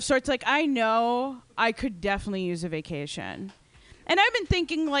so out of sorts. Like, I know I could definitely use a vacation. And I've been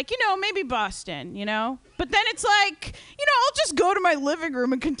thinking, like, you know, maybe Boston, you know? But then it's like, you know, I'll just go to my living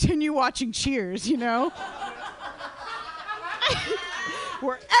room and continue watching Cheers, you know?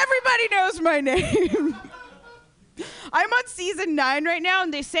 Where everybody knows my name. I'm on season 9 right now,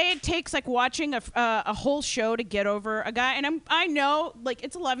 and they say it takes like watching a whole show to get over a guy. And I know, like,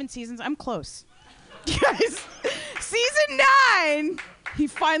 it's 11 seasons. I'm close. Guys, season 9, he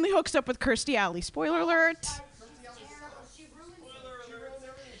finally hooks up with Kirstie Alley. Spoiler alert.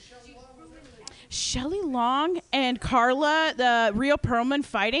 Shelley Long and Carla, the Rhea Perlman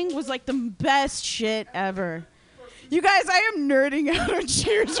fighting was like the best shit ever. You guys, I am nerding out on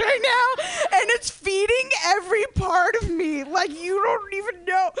Cheers right now, and it's feeding every part of me. Like, you don't even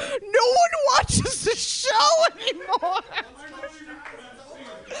know. No one watches the show anymore.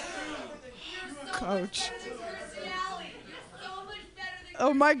 Coach.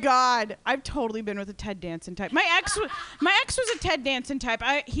 Oh my God, I've totally been with a Ted Danson type. My ex was a Ted Danson type.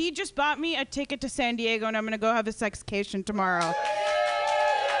 He just bought me a ticket to San Diego, and I'm gonna go have a sexcation tomorrow.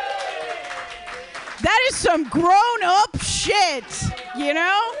 That is some grown-up shit, you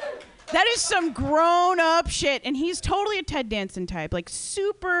know? That is some grown-up shit. And he's totally a Ted Danson type, like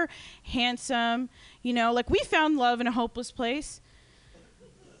super handsome, you know? Like, we found love in a hopeless place.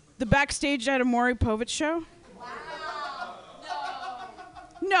 The backstage at a Maury Povich show. Wow.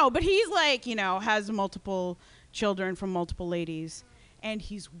 No, but he's like, you know, has multiple children from multiple ladies. And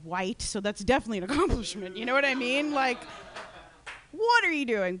he's white, so that's definitely an accomplishment. You know what I mean? Like, what are you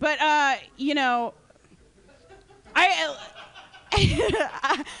doing? But, you know... I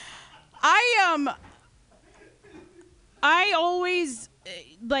always,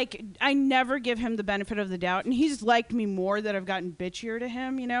 like, I never give him the benefit of the doubt, and he's liked me more that I've gotten bitchier to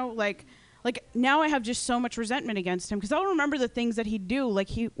him, you know? Like now I have just so much resentment against him, because I'll remember the things that he'd do. Like,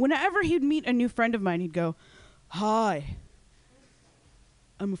 whenever he'd meet a new friend of mine, he'd go, "Hi,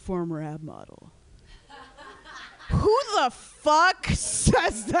 I'm a former ab model." Who the fuck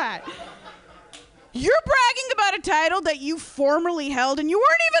says that? You're bragging about a title that you formerly held, and you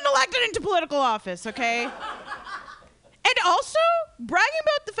weren't even elected into political office, okay? And also, bragging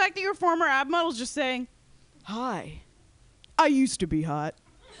about the fact that you're a former ab model is just saying, "Hi, I used to be hot,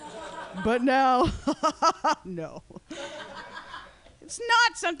 but now, no." It's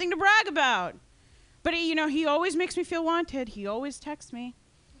not something to brag about. But, you know, he always makes me feel wanted. He always texts me.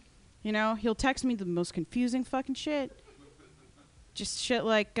 You know, he'll text me the most confusing fucking shit. Just shit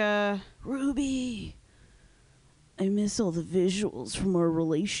like, "Ruby, I miss all the visuals from our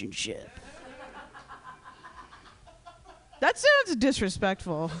relationship." That sounds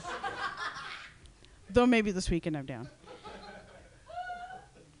disrespectful. Though maybe this weekend I'm down.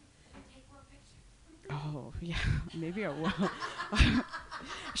 Oh, yeah. Maybe I will. I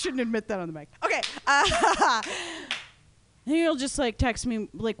shouldn't admit that on the mic. Okay. And you'll just like text me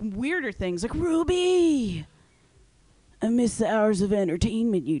like weirder things like, Ruby, I miss the hours of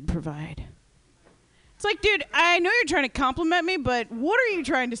entertainment you'd provide. It's like, dude, I know you're trying to compliment me, but what are you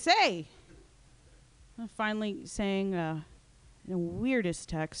trying to say? I'm finally saying in the weirdest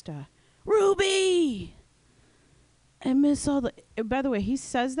text, Ruby, I miss all the... by the way, he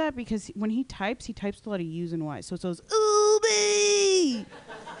says that because when he types with a lot of U's and Y's. So it says, Ruby!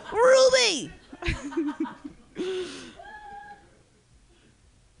 Ruby!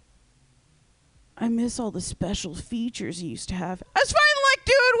 I miss all the special features you used to have. I was finally like,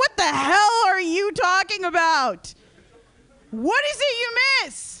 dude, what the hell are you talking about? What is it you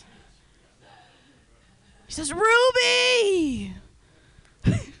miss? He says, Ruby!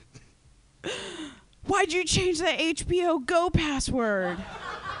 Why'd you change the HBO Go password?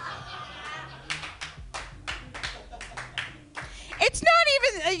 It's not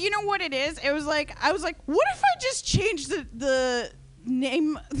even, you know what it is? It was like, I was like, what if I just changed the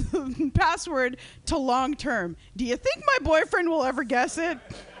name, the password to long term? Do you think my boyfriend will ever guess it?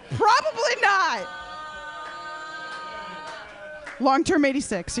 Probably not. Long term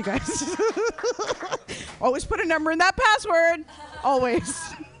 86, you guys. Always put a number in that password.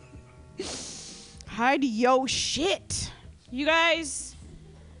 Always. Hide yo shit. You guys,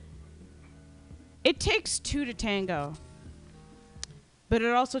 it takes two to tango. But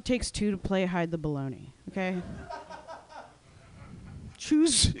it also takes two to play hide the baloney, okay?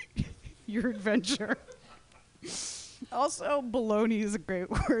 Choose your adventure. Also, baloney is a great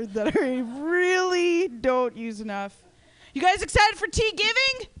word that I really don't use enough. You guys excited for tea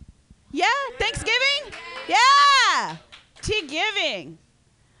giving? Yeah? Thanksgiving? Yeah! Tea giving.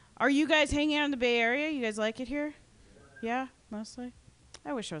 Are you guys hanging out in the Bay Area? You guys like it here? Yeah, mostly?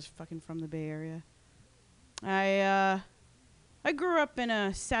 I wish I was fucking from the Bay Area. I grew up in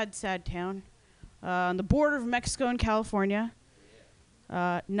a sad, sad town on the border of Mexico and California.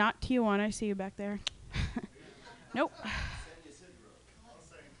 Not Tijuana. I see you back there. Nope.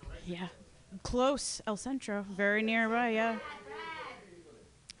 Yeah. Close. El Centro. Very nearby, yeah.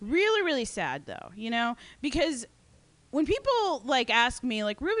 Really, really sad, though, you know? Because when people, like, ask me,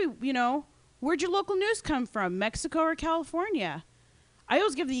 like, Ruby, you know, where'd your local news come from, Mexico or California? I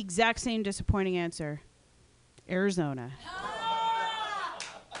always give the exact same disappointing answer. Arizona.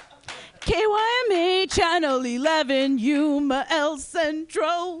 KYMA, Channel 11, Yuma, El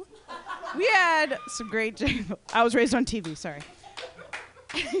Centro. We had some great... I was raised on TV, sorry.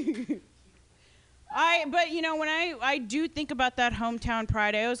 But, you know, when I do think about that hometown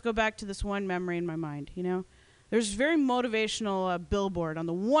pride, I always go back to this one memory in my mind, you know? There's a very motivational billboard on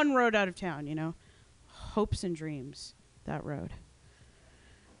the one road out of town, you know? Hopes and Dreams, that road.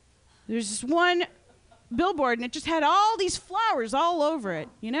 There's this one billboard, and it just had all these flowers all over it,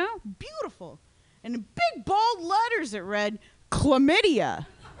 you know? Beautiful. And in big, bold letters, it read, chlamydia.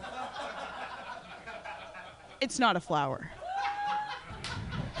 It's not a flower.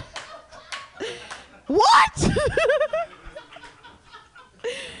 What? Here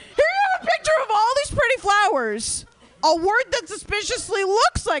you have a picture of all these pretty flowers. A word that suspiciously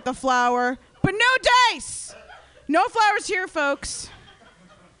looks like a flower, but no dice. No flowers here, folks.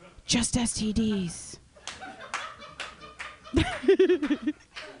 Just STDs.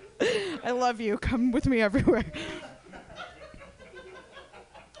 I love you. Come with me everywhere.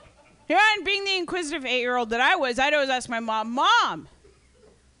 Here, and being the inquisitive 8-year-old that I was, I'd always ask my mom, Mom,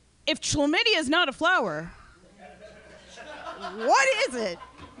 if chlamydia is not a flower, what is it?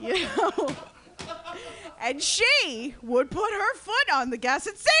 You know? And she would put her foot on the gas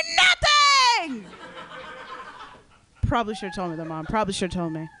and say nothing! Probably should have told me that, Mom. Probably should have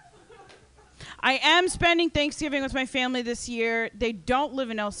told me. I am spending Thanksgiving with my family this year. They don't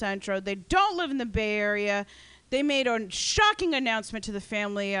live in El Centro. They don't live in the Bay Area. They made a shocking announcement to the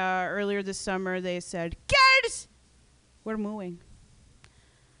family earlier this summer. They said, kids, we're moving.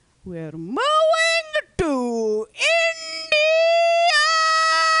 We're moving to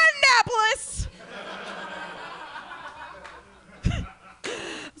Indianapolis.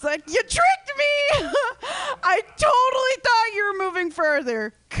 It's like, you tricked me. I totally thought you were moving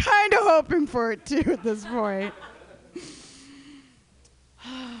further. Kind of hoping for it, too, at this point.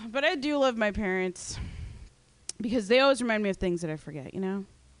 But I do love my parents because they always remind me of things that I forget, you know?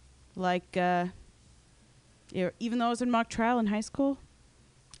 Like, even though I was in mock trial in high school,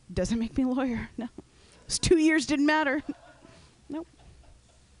 doesn't make me a lawyer. No. Those 2 years didn't matter. Nope.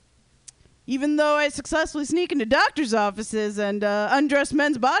 even though I successfully sneak into doctors' offices and undress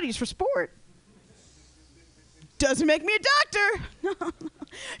men's bodies for sport. Doesn't make me a doctor.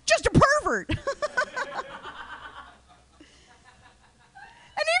 Just a pervert. And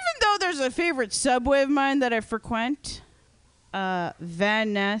even though there's a favorite subway of mine that I frequent,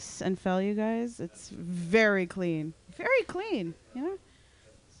 Van Ness and Fell, you guys, it's very clean. Very clean, you know?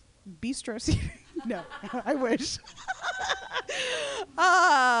 Bistro seating. No, I wish.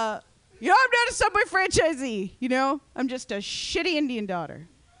 I'm not a Subway franchisee, you know? I'm just a shitty Indian daughter,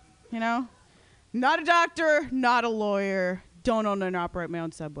 you know? Not a doctor, not a lawyer. Don't own and operate my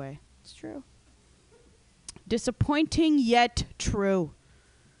own Subway. It's true. Disappointing yet true.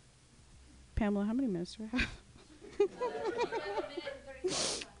 Pamela, how many minutes do I have?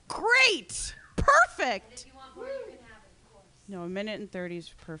 Great! Perfect! No, 1 minute and 30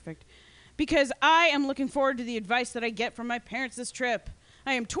 is perfect. Because I am looking forward to the advice that I get from my parents this trip.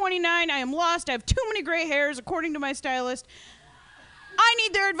 I am 29, I am lost, I have too many gray hairs, according to my stylist. I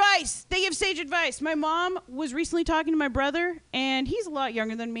need their advice. They give sage advice. My mom was recently talking to my brother, and he's a lot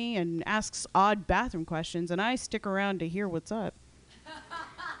younger than me and asks odd bathroom questions, and I stick around to hear what's up.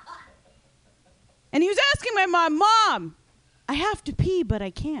 And he was asking my Mom, I have to pee, but I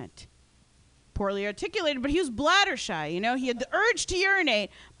can't. Poorly articulated, but he was bladder shy, you know? He had the urge to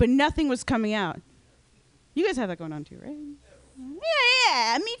urinate, but nothing was coming out. You guys have that going on too, right?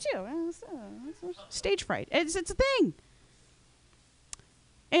 Yeah, me too. It's stage fright. It's a thing.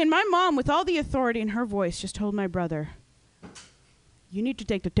 And my mom, with all the authority in her voice, just told my brother, you need to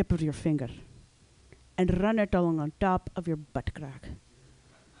take the tip of your finger and run it along on top of your butt crack.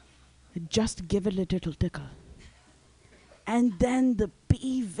 Just give it a little tickle. And then the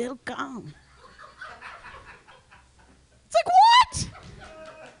pee will come. It's like, what?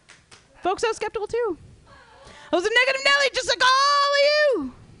 Folks, I was skeptical too. I was a negative Nelly, just like all of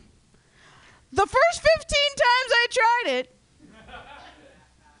you. The first 15 times I tried it,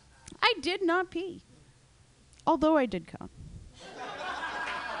 I did not pee. Although I did come.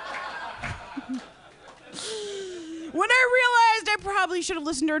 When I realized I probably should have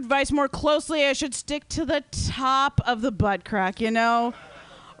listened to her advice more closely, I should stick to the top of the butt crack, you know?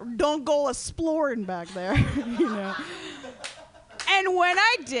 Don't go exploring back there, you know? And when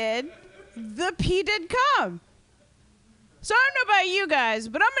I did, the pee did come. So I don't know about you guys,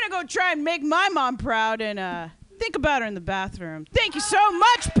 but I'm going to go try and make my mom proud and think about her in the bathroom. Thank you so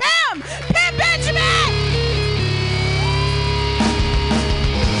much, Pam! Pam Benjamin!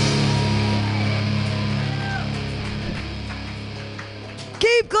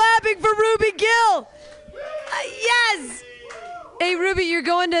 Keep clapping for Ruby Gill. Yes. Hey, Ruby, you're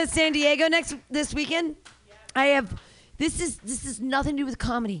going to San Diego this weekend? This is nothing to do with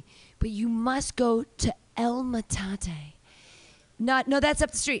comedy, but you must go to El Metate. No, that's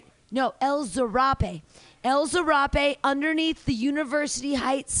up the street. No, El Zarape. El Zarape, underneath the University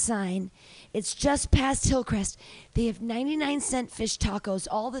Heights sign. It's just past Hillcrest. They have 99-cent fish tacos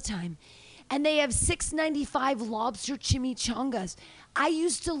all the time. And they have $6.95 lobster chimichangas. I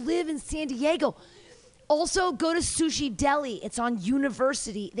used to live in San Diego. Also, go to Sushi Deli. It's on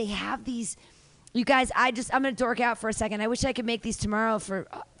University. They have these. You guys, I'm going to dork out for a second. I wish I could make these tomorrow for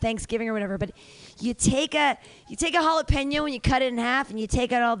Thanksgiving or whatever. But you take a jalapeno and you cut it in half and you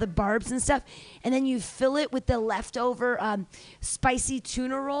take out all the barbs and stuff. And then you fill it with the leftover spicy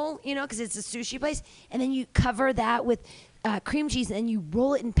tuna roll, you know, because it's a sushi place. And then you cover that with cream cheese and you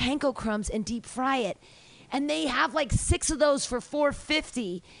roll it in panko crumbs and deep fry it. And they have like 6 of those for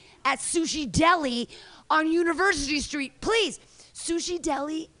 $4.50 at Sushi Deli on University Street. Please, Sushi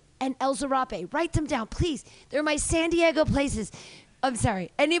Deli and El Zarape. Write them down, please. They're my San Diego places. I'm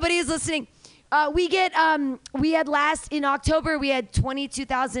sorry. Anybody who's listening, we had last in October, we had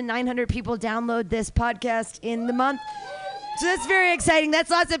 22,900 people download this podcast in the month. So that's very exciting.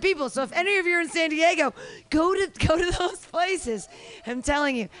 That's lots of people. So if any of you are in San Diego, go to those places. I'm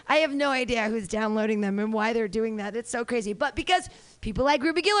telling you, I have no idea who's downloading them and why they're doing that. It's so crazy. But because people like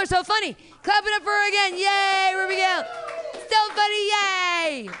Ruby Gill are so funny, clap it up for her again. Yay, Ruby Gill. So funny,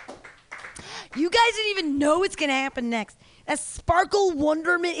 yay. You guys didn't even know what's going to happen next. A sparkle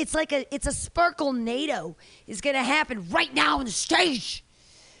wonderment. It's a sparkle NATO is going to happen right now on the stage.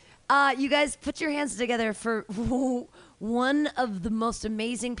 You guys put your hands together for one of the most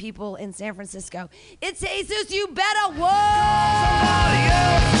amazing people in San Francisco. It's Jesus, you better whoa!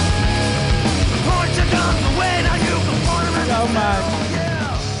 So much.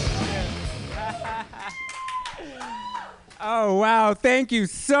 Oh, wow. Thank you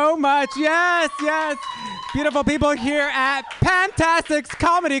so much. Yes, yes. Beautiful people here at Fantastic's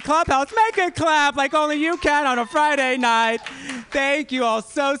Comedy Clubhouse. Make it clap like only you can on a Friday night. Thank you all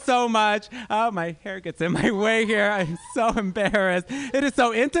so much. Oh, my hair gets in my way here. I'm so embarrassed. It is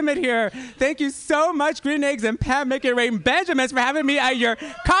so intimate here. Thank you so much, Green Eggs and Pam, Make It Rain Benjamins, for having me at your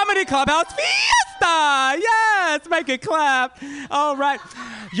Comedy Clubhouse Fiesta. Yes, make it clap. All right.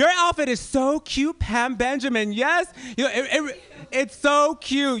 Your outfit is so cute, Pam Benjamin. Yes, it's so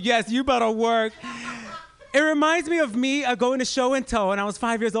cute. Yes, you better work. It reminds me of me going to show and tell when I was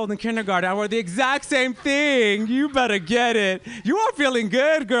 5 years old in kindergarten. I wore the exact same thing. You better get it. You are feeling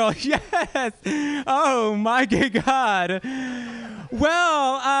good, girl. Yes. Oh, my God.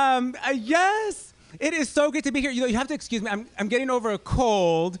 Well, yes. It is so good to be here. You have to excuse me. I'm getting over a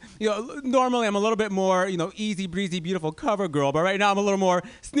cold. Normally I'm a little bit more, easy breezy, beautiful cover girl. But right now I'm a little more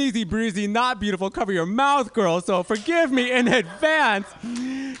sneezy breezy, not beautiful, cover your mouth girl. So forgive me in advance.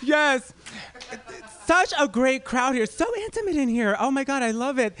 Yes. Such a great crowd here. So intimate in here. Oh, my God, I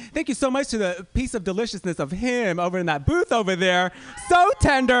love it. Thank you so much to the piece of deliciousness of him over in that booth over there. So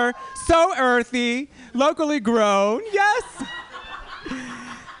tender, so earthy, locally grown. Yes.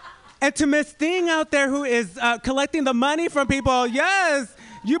 And to Miss Thing out there who is collecting the money from people. Yes.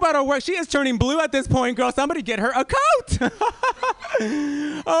 You better work. She is turning blue at this point, girl. Somebody get her a coat.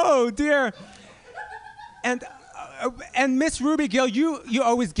 Oh, dear. And Miss Ruby Gill, you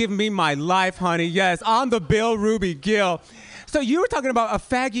always give me my life, honey. Yes, on the bill, Ruby Gill. So you were talking about a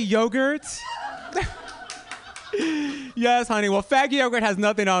faggy yogurt? Yes, honey. Well, faggy yogurt has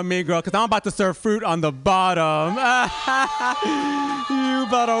nothing on me, girl, because I'm about to serve fruit on the bottom. You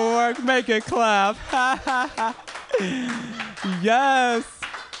better work. Make it clap. Yes.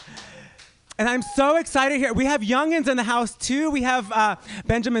 And I'm so excited here. We have youngins in the house, too. We have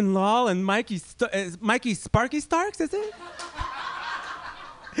Benjamin Law and Mikey Sparky Starks, is it?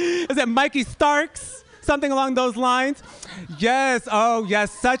 Is it Mikey Starks? Something along those lines? Yes. Oh, yes.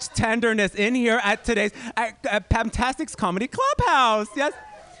 Such tenderness in here at today's Pamtastic's Comedy Clubhouse. Yes.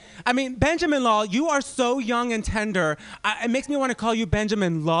 I mean, Benjamin Law, you are so young and tender. It makes me want to call you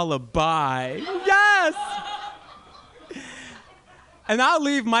Benjamin Lullaby. Yes. And I'll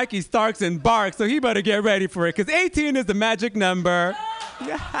leave Mikey Starks in bark, so he better get ready for it, because 18 is the magic number.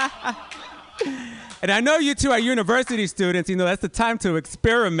 And I know you two are university students. That's the time to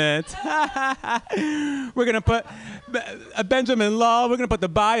experiment. We're going to put a Benjamin Law. We're going to put the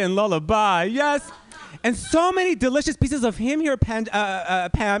bye in lullaby. Yes. And so many delicious pieces of him here,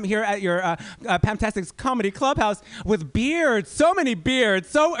 Pam, here at your Pamtastic's Comedy Clubhouse with beards. So many beards.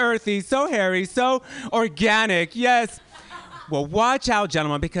 So earthy, so hairy, so organic. Yes. Well, watch out,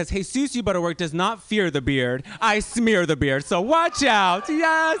 gentlemen, because Jesus You Better Work does not fear the beard. I smear the beard, so watch out.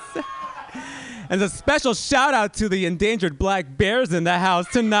 Yes. And a special shout out to the endangered black bears in the house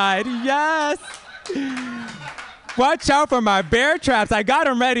tonight. Yes. Watch out for my bear traps. I got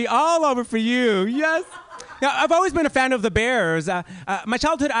them ready all over for you. Yes. Now, I've always been a fan of the bears. My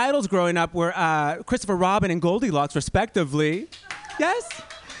childhood idols growing up were Christopher Robin and Goldilocks, respectively. Yes.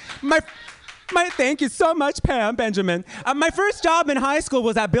 Thank you so much, Pam Benjamin. My first job in high school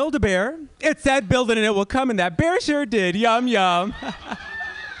was at Build-A-Bear. It said build it and it will come, and that bear sure did. Yum, yum.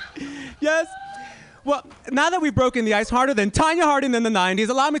 Yes. Well, now that we've broken the ice harder than Tanya Harding in the 90s,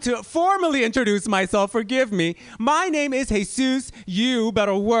 allow me to formally introduce myself. Forgive me. My name is Jesus. You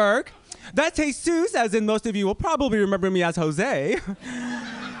better work. That's Jesus, as in most of you will probably remember me as Jose.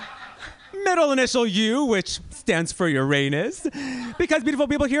 Middle initial U, which stands for Uranus. Because beautiful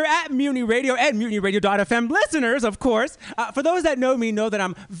people here at Mutiny Radio and MutinyRadio.fm listeners, of course, for those that know me know that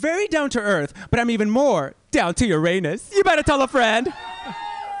I'm very down to earth, but I'm even more down to Uranus. You better tell a friend.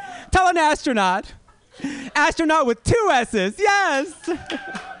 Tell an astronaut. Astronaut with 2 S's, yes.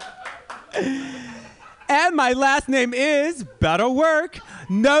 And my last name is Better Work.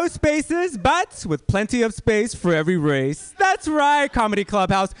 No spaces, but with plenty of space for every race. That's right, Comedy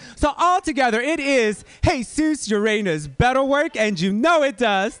Clubhouse. So all together, it is Jesus Uranus Better Work, and you know it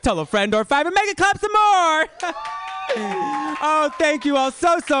does. Tell a friend or 5 and make it clap some more. Oh, thank you all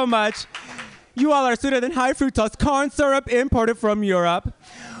so much. You all are sweeter than high fructose corn syrup imported from Europe.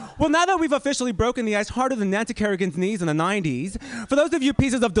 Well, now that we've officially broken the ice harder than Nancy Kerrigan's knees in the 90s, for those of you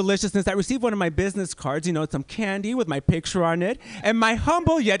pieces of deliciousness that received one of my business cards, some candy with my picture on it, and my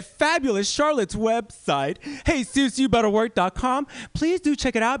humble yet fabulous Charlotte's website, JesusYouBetterWork.com, please do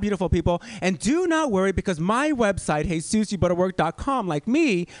check it out, beautiful people. And do not worry, because my website, JesusYouBetterWork.com, like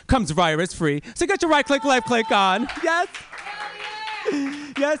me, comes virus-free. So get your right click, left click on. Yes?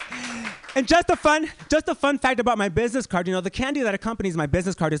 Yes. And just a fun fact about my business card, the candy that accompanies my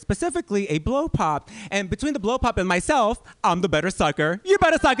business card is specifically a blow pop. And between the blow pop and myself, I'm the better sucker. You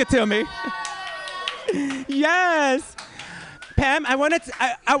better suck it to me. Yes. Pam,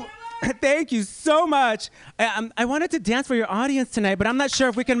 Thank you so much. I wanted to dance for your audience tonight, but I'm not sure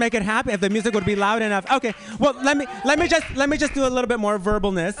if we can make it happen. If the music would be loud enough. Okay. Well, let me just do a little bit more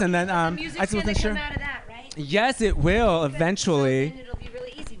verbalness, and then the music's gonna come out of that, right? Yes, it will eventually. So then it'll be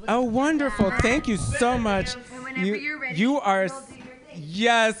really easy. Oh, wonderful! Thank you so much. And whenever you're ready, you are. we'll do your thing.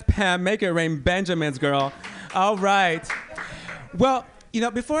 Yes, Pam. Make it rain, Benjamins, girl. All right. Well,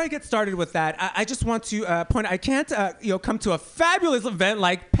 before I get started with that, I just want to point out I can't, come to a fabulous event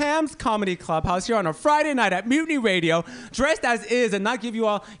like Pam's Comedy Clubhouse here on a Friday night at Mutiny Radio, dressed as is, and not give you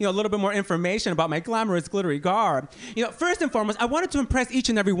all, a little bit more information about my glamorous, glittery garb. First and foremost, I wanted to impress each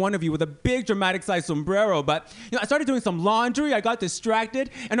and every one of you with a big, dramatic-sized sombrero, but, I started doing some laundry, I got distracted,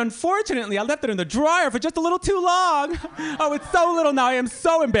 and unfortunately, I left it in the dryer for just a little too long. Oh, it's so little now, I am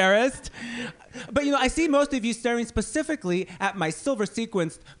so embarrassed. But, I see most of you staring specifically at my silver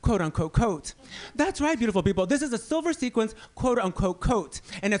sequenced quote-unquote coat. That's right, beautiful people. This is a silver sequenced quote-unquote coat.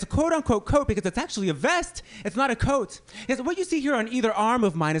 And it's a quote-unquote coat because it's actually a vest. It's not a coat. Yes, what you see here on either arm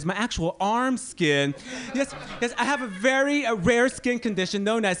of mine is my actual arm skin. Yes, I have a very rare skin condition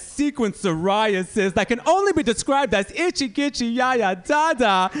known as sequence psoriasis that can only be described as itchy, gitchy, yaya,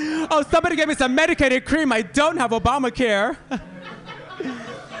 dada. Oh, somebody give me some medicated cream. I don't have Obamacare.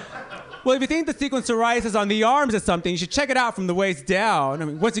 Well, if you think the sequence psoriasis on the arms is something, you should check it out from the waist down. I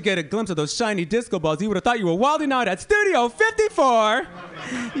mean, once you get a glimpse of those shiny disco balls, you would have thought you were wilding out at Studio 54.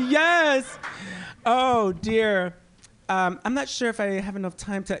 Yes. Oh, dear. I'm not sure if I have enough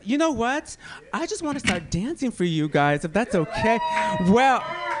time to... You know what? I just want to start dancing for you guys, if that's okay. Well...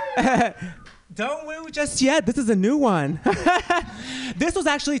 Don't woo just yet. This is a new one. This was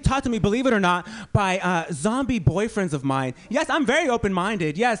actually taught to me, believe it or not, by zombie boyfriends of mine. Yes, I'm very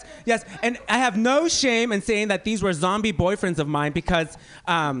open-minded. Yes. And I have no shame in saying that these were zombie boyfriends of mine because,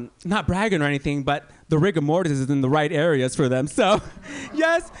 not bragging or anything, but the rigor mortis is in the right areas for them. So,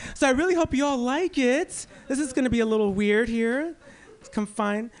 yes. So I really hope you all like it. This is going to be a little weird here. It's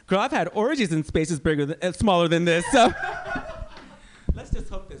confined. Girl, I've had orgies in spaces smaller than this. So let's just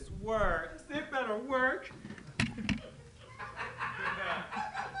hope this works. It better work.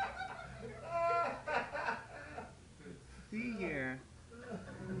 See here.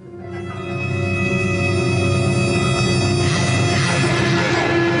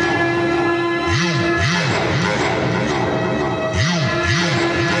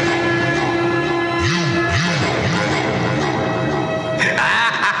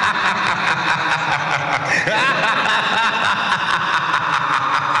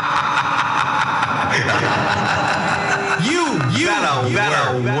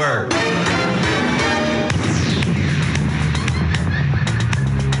 That'll work.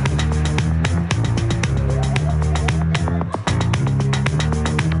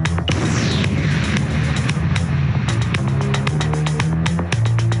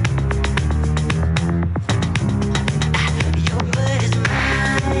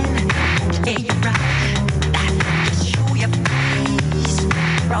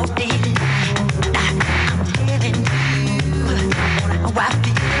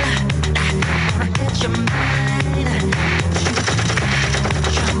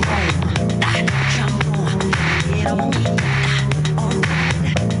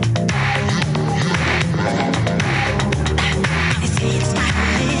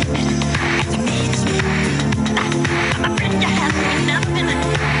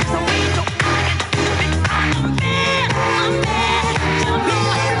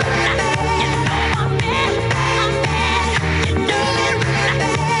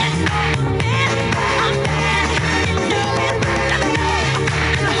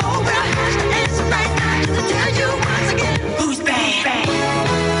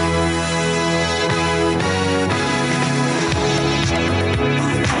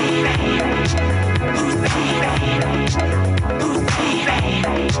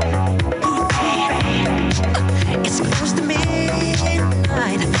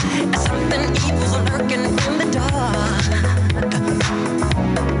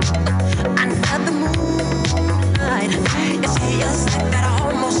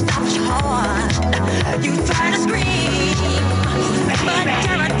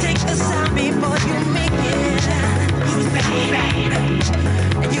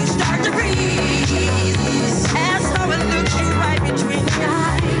 You start to breathe as someone looks you right between the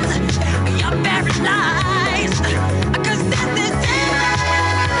eyes.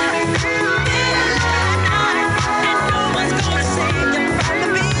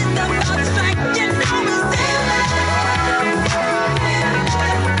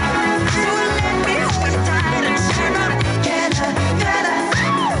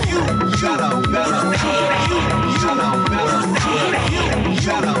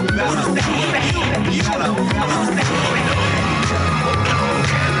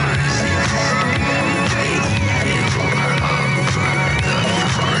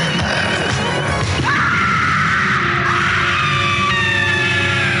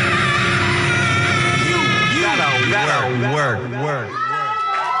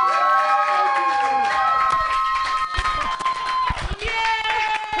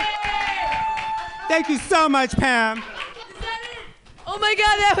 Thank you so much, Pam. Oh my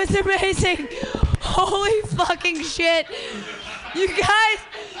God, that was amazing. Holy fucking shit. You guys,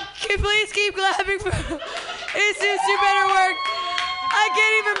 please keep clapping for Jesus, you better work. I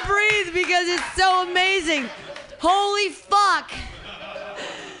can't even breathe because it's so amazing. Holy fuck.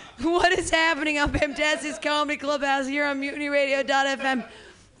 What is happening on Fantastic Comedy Clubhouse here on MutinyRadio.fm?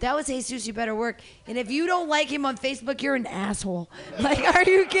 That was Jesus, you better work. And if you don't like him on Facebook, you're an asshole. Like, are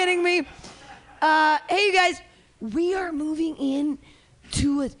you kidding me? Hey, you guys, we are moving in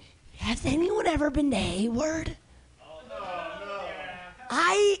to has anyone ever been to Hayward? Oh, no.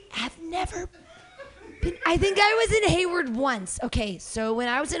 I have never been. I think I was in Hayward once. Okay, so when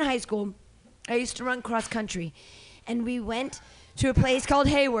I was in high school, I used to run cross country. And we went to a place called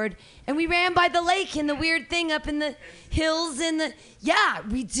Hayward, and we ran by the lake and the weird thing up in the hills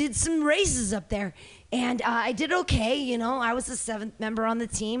we did some races up there. And I did okay, you know. I was the 7th member on the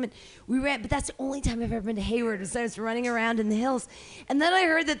team, and we ran. But that's the only time I've ever been to Hayward. Was I was running around in the hills, and then I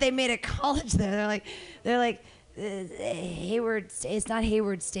heard that they made a college there. They're like Hayward. It's not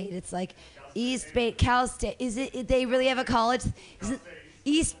Hayward State. It's like East Bay, Cal State. Is it? They really have a college? Is it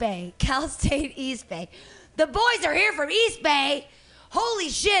East Bay, Cal State, East Bay. The boys are here from East Bay. Holy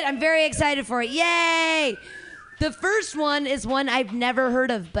shit! I'm very excited for it. Yay! The first one is one I've never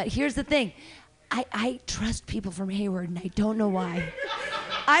heard of. But here's the thing. I trust people from Hayward, and I don't know why.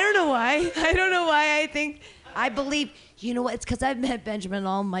 I don't know why I believe, you know what, it's because I've met Benjamin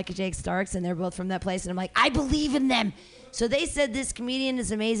All, Mike and Jake Starks, and they're both from that place, and I'm like, I believe in them. So they said this comedian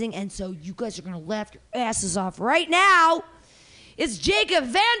is amazing, and so you guys are going to laugh your asses off right now. It's Jacob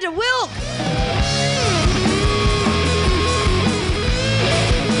Van der Wilk.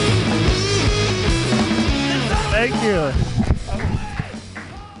 Thank you.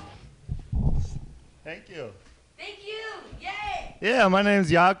 Thank you. Thank you. Yay. Yeah, my name's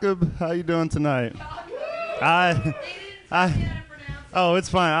Jakob. How you doing tonight? Oh, it's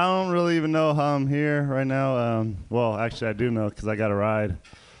fine. I don't really even know how I'm here right now. Well, actually, I do know because I got a ride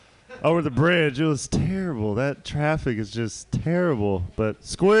over the bridge. It was terrible. That traffic is just terrible. But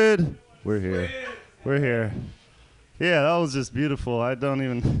Squid, we're here. We're here. Yeah, that was just beautiful. I don't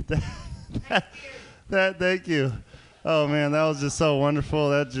even. Thank you. Oh man, that was just so wonderful.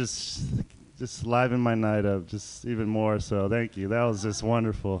 That just livened my night up just even more. So thank you. That was just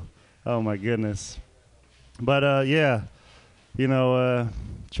wonderful. Oh my goodness. But yeah, you know,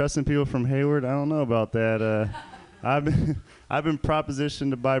 trusting people from Hayward, I don't know about that. I've been propositioned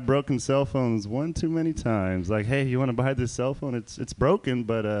to buy broken cell phones one too many times. Like, hey, you want to buy this cell phone? It's broken,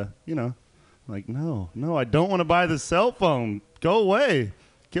 but you know, like no, I don't want to buy this cell phone. Go away.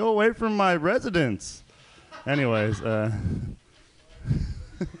 Go away from my residence. Anyways, I don't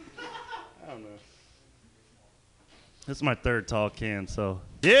know. This is my 3rd tall can, so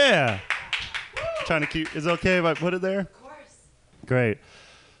yeah. Trying to keep. Is it okay if I put it there? Of course. Great.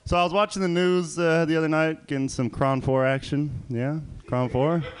 So I was watching the news the other night, getting some Crown 4 action. Yeah, Crown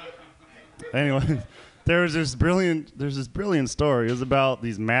 4. Anyway, there's this brilliant story. It was about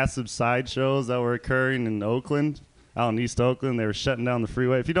these massive sideshows that were occurring in Oakland. Out in East Oakland, they were shutting down the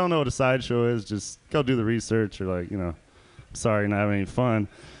freeway. If you don't know what a sideshow is, just go do the research or sorry, you're not having any fun.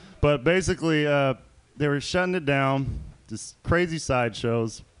 But basically, they were shutting it down, just crazy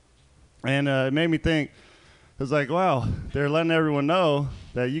sideshows. And it made me think, it was like, wow, they're letting everyone know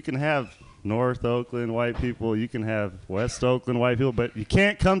that you can have North Oakland white people, you can have West Oakland white people, but you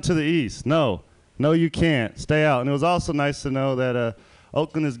can't come to the East. No, you can't. Stay out. And it was also nice to know that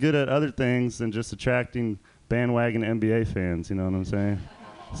Oakland is good at other things than just attracting bandwagon NBA fans, you know what I'm saying?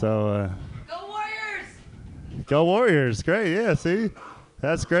 So, Go Warriors! Go Warriors! Great, yeah. See,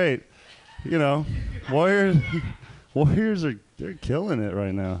 that's great. You know, Warriors they're killing it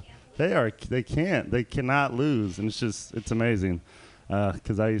right now. They cannot lose, and it's amazing.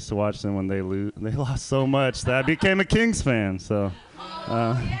 Because I used to watch them when they lost so much that I became a Kings fan. So,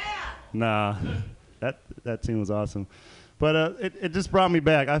 nah, that team was awesome. But it just brought me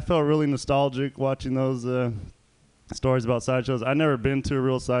back. I felt really nostalgic watching those stories about sideshows. I've never been to a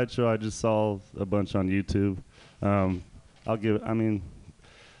real sideshow. I just saw a bunch on YouTube.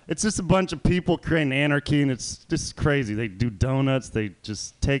 It's just a bunch of people creating anarchy, and it's just crazy. They do donuts. They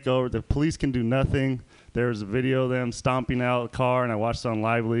just take over. The police can do nothing. There was a video of them stomping out a car, and I watched it on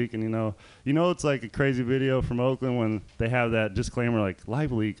Live Leak. And you know, it's like a crazy video from Oakland when they have that disclaimer like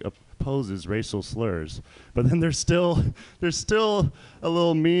Live Leak opposes racial slurs, but then there's still a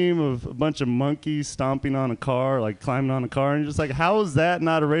little meme of a bunch of monkeys stomping on a car, like climbing on a car, and just like, how is that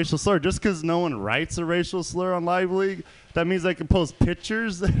not a racial slur? Just because no one writes a racial slur on Live League, that means they can post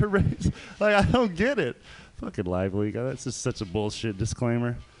pictures that are racist. Like, I don't get it. Fucking Live League. That's just such a bullshit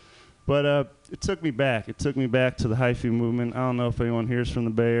disclaimer. But it took me back. It took me back to the hyphy movement. I don't know if anyone here is from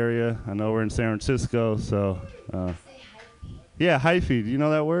the Bay Area. I know we're in San Francisco, so. Yeah, hyphy. Do you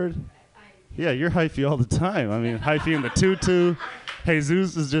know that word? Yeah, you're hyphy all the time. I mean, hyphy in the tutu.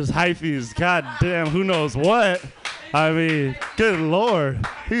 Jesus is just hyphy. Goddamn, who knows what? I mean, good Lord.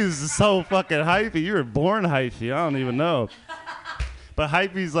 He's so fucking hyphy. You were born hyphy. I don't even know. But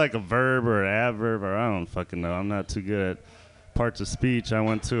hyphy's like a verb or an adverb, or I don't fucking know. I'm not too good at parts of speech. I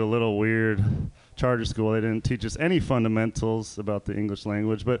went to a little weird charter school. They didn't teach us any fundamentals about the English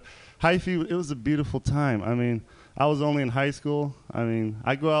language. But hyphy, it was a beautiful time. I mean, I was only in high school. I mean,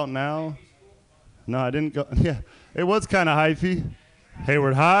 I go out now. No, I didn't go. Yeah, it was kind of hyphy.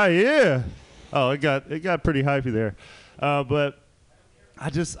 Hayward High, yeah. Oh, it got pretty hyphy there. But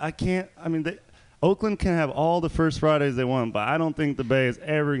I can't. I mean, Oakland can have all the First Fridays they want, but I don't think the Bay is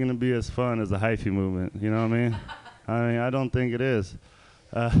ever going to be as fun as the hyphy movement. You know what I mean? I don't think it is.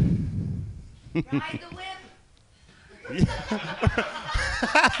 Ride the whip.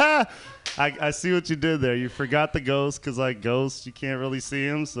 I see what you did there. You forgot the ghost because, like, ghosts, you can't really see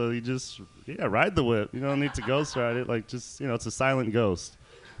them. So you just, ride the whip. You don't need to ghost ride it. Like, just, it's a silent ghost.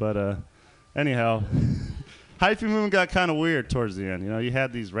 But anyhow, hyphy movement got kind of weird towards the end. You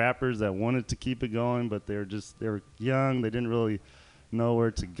had these rappers that wanted to keep it going, but they were young. They didn't really know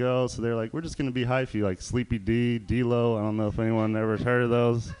where to go. So they're like, we're just going to be hyphy, like Sleepy D, D-Lo. I don't know if anyone ever heard of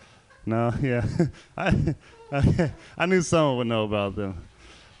those. No? Yeah. I knew someone would know about them.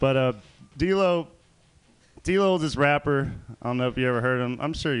 But D-Lo was this rapper. I don't know if you ever heard him.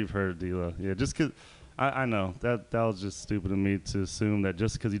 I'm sure you've heard of D-Lo. Yeah, just because I know. That was just stupid of me to assume that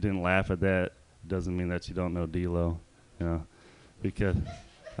just because you didn't laugh at that doesn't mean that you don't know D-Lo. Because,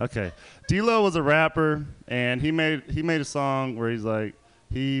 okay. D-Lo was a rapper, and he made a song where he's like,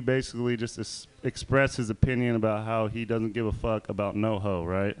 he basically just expressed his opinion about how he doesn't give a fuck about NoHo,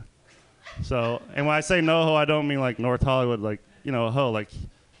 right? So, and when I say NoHo, I don't mean like North Hollywood, like, a hoe, like,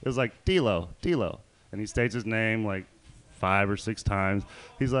 it was like D-Lo. And he states his name like 5 or 6 times.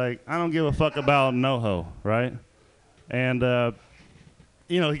 He's like, I don't give a fuck about NoHo, right? And,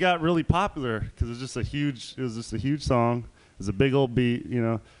 he got really popular because it was just a huge song. It was a big old beat,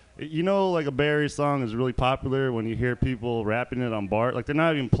 like a Bay Area song is really popular when you hear people rapping it on bar. Like, they're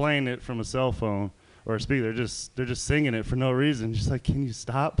not even playing it from a cell phone or a speaker. They're just singing it for no reason. Just like, can you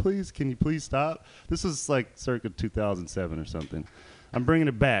stop, please? Can you please stop? This was like circa 2007 or something. I'm bringing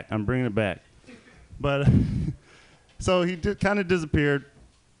it back. But so he kind of disappeared.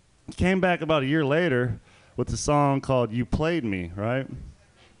 Came back about a year later with a song called "You Played Me," right?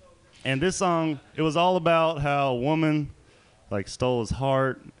 And this song, it was all about how a woman like stole his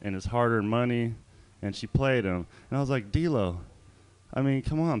heart and his hard-earned money, and she played him. And I was like, D-Lo, I mean,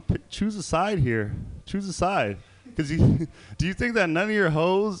 come on, choose a side here. Choose a side. Because do you think that none of your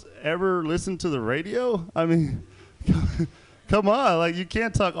hoes ever listen to the radio? I mean, come on. Like, you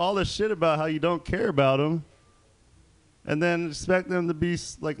can't talk all this shit about how you don't care about them and then expect them to be,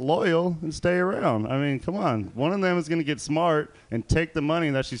 like, loyal and stay around. I mean, come on. One of them is going to get smart and take the money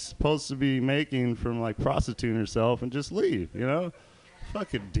that she's supposed to be making from, like, prostituting herself and just leave,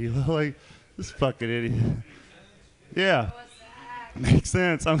 Fucking D-Lo. Like, this fucking idiot. Yeah. Makes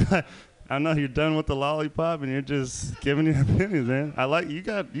sense. I know you're done with the lollipop and you're just giving your opinions, man. I like you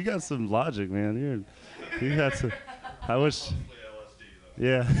got some logic, man. You got some. I wish.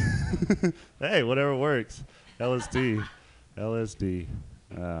 Yeah. Hey, whatever works. LSD.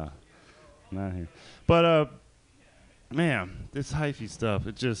 Not here. But man, this hyphy stuff.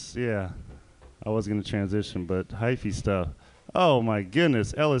 It just I was gonna transition, but hyphy stuff. Oh my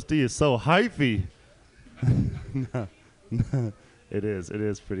goodness, LSD is so hyphy. No. It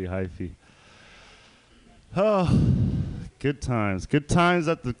is pretty hyphy. Oh, good times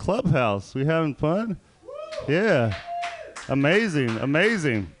at the clubhouse. We having fun? Yeah,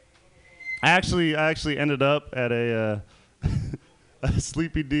 amazing. I actually ended up at a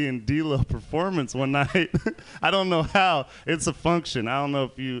Sleepy D and D-Lo performance one night. I don't know how. It's a function. I don't know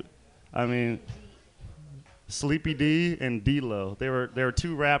if Sleepy D and D-Lo. They were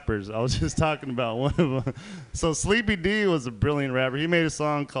 2 rappers. I was just talking about one of them. So Sleepy D was a brilliant rapper. He made a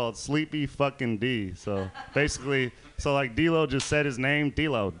song called Sleepy Fucking D. So basically, like D-Lo just said his name,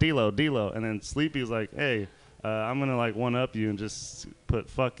 D-Lo, and then Sleepy was like, hey, I'm gonna like one up you and just put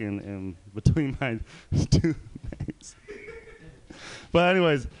fucking in between my 2 names. But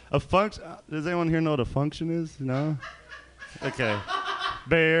anyways, a function. Does anyone here know what a function is? No? Okay.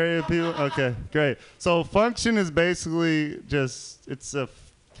 Bay Area people? Okay, great. So function is basically just, it's a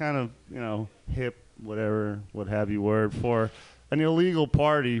kind of, hip, whatever, what have you word for an illegal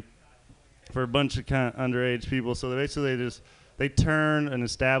party for a bunch of kind of underage people. So basically they just they turn an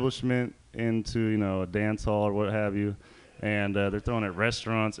establishment into, you know, a dance hall or what have you. And they're throwing at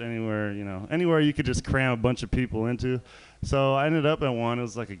restaurants, anywhere, you know, anywhere you could just cram a bunch of people into. So I ended up at one. It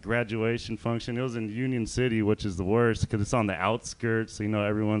was like a graduation function. It was in Union City, which is the worst because it's on the outskirts. So, you know,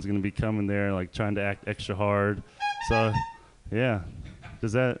 everyone's going to be coming there, like, trying to act extra hard. So, yeah.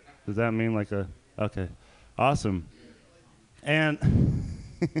 Does that mean like a... Okay. Awesome. And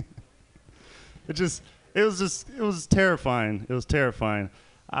it was terrifying. It was terrifying.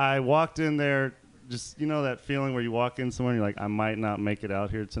 I walked in there... Just, you know, that feeling where you walk in somewhere and you're like, I might not make it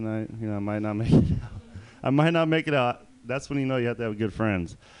out here tonight. You know, I might not make it out. I might not make it out. That's when you know you have to have good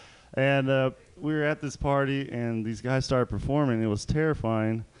friends. And we were at this party, and these guys started performing. It was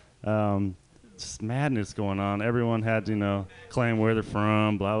terrifying. Just madness going on. Everyone had to, you know, claim where they're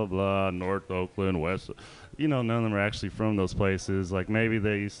from, blah, blah, blah, North Oakland, West. You know, none of them are actually from those places. Like, maybe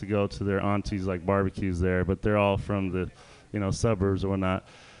they used to go to their aunties' like barbecues there, but they're all from the, you know, suburbs or whatnot.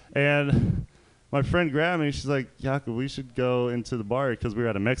 And my friend grabbed me. She's like, Jakob, we should go into the bar, because we were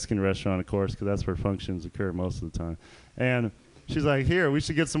at a Mexican restaurant, of course, because that's where functions occur most of the time. And she's like, here, we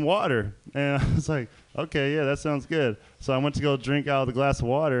should get some water. And I was like, okay, yeah, that sounds good. So I went to go drink out of the glass of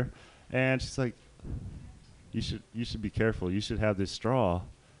water, and she's like, you should be careful. You should have this straw,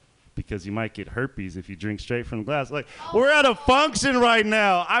 because you might get herpes if you drink straight from the glass. Like, we're at a function right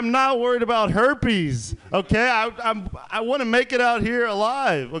now. I'm not worried about herpes, okay? I want to make it out here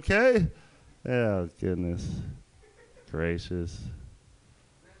alive, okay? Oh, goodness gracious.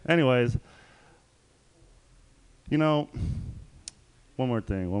 Anyways, you know, one more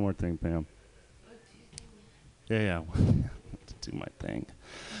thing, Pam. Yeah, to do my thing.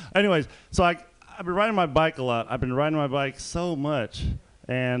 Anyways, so I've been riding my bike a lot. I've been riding my bike so much,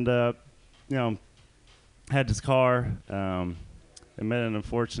 and you know, had this car. It met an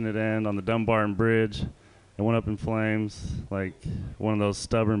unfortunate end on the Dumbarton Bridge. It went up in flames, like one of those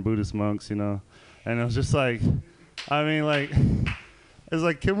stubborn Buddhist monks, you know. And it was just like, I mean, like, it's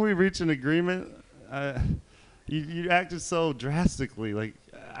like, can we reach an agreement? You acted so drastically. Like,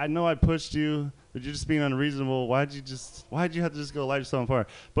 I know I pushed you, but you're just being unreasonable. Why'd you have to just go light yourself on fire?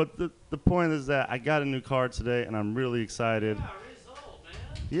 But the point is that I got a new car today, and I'm really excited.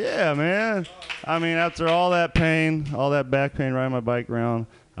 Yeah, man. I mean, after all that pain, all that back pain riding my bike around,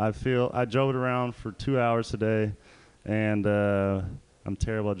 I drove it around for 2 hours today, and I'm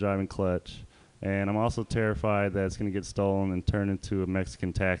terrible at driving clutch. And I'm also terrified that it's going to get stolen and turned into a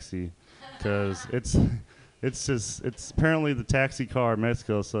Mexican taxi, because it's apparently the taxi car in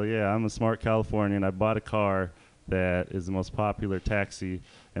Mexico. So yeah, I'm a smart Californian. I bought a car that is the most popular taxi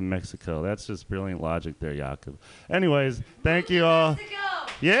in Mexico. That's just brilliant logic there, Jakob. Anyways, thank you all.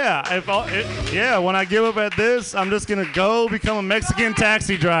 Yeah, when I give up at this, I'm just going to go become a Mexican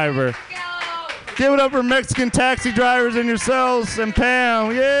taxi driver. Give it up for Mexican taxi drivers and yourselves and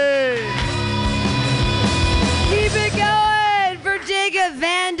Pam. Yay! Keep it going for Jacob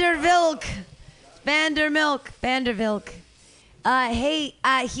Vandervilk. Hey,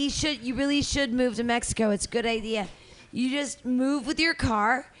 you really should move to Mexico. It's a good idea. You just move with your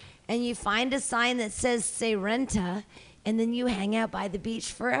car, and you find a sign that says "Se Renta," and then you hang out by the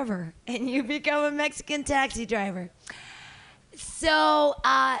beach forever, and you become a Mexican taxi driver. So,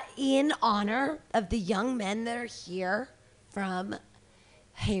 in honor of the young men that are here from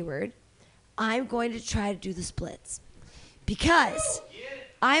Hayward, I'm going to try to do the splits, because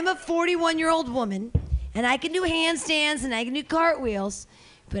I'm a 41-year-old woman, and I can do handstands and I can do cartwheels,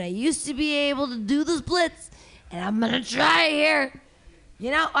 but I used to be able to do the splits, and I'm gonna try it here.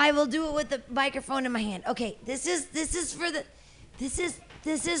 You know, I will do it with the microphone in my hand. Okay, this is for the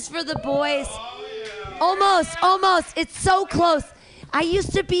boys. Almost. It's so close. I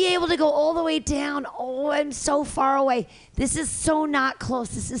used to be able to go all the way down. Oh, I'm so far away. This is so not close.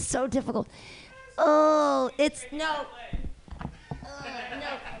 This is so difficult. Oh, no.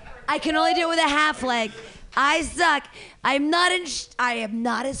 I can only do it with a half leg. I suck. I am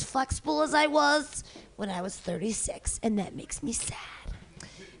not as flexible as I was when I was 36, and that makes me sad.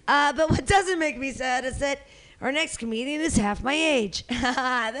 But what doesn't make me sad is that our next comedian is half my age.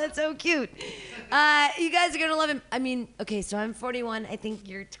 That's so cute. You guys are gonna love him. I mean, okay, so I'm 41. I think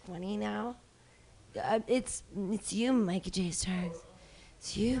you're 20 now. It's you, Mikey J. Starks.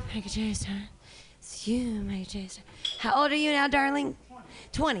 It's you, Mikey J. Starks. It's you, Mikey J. Starks. How old are you now, darling?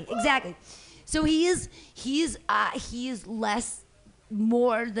 20, exactly. So he is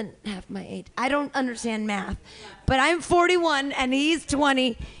more than half my age. I don't understand math, but I'm 41 and he's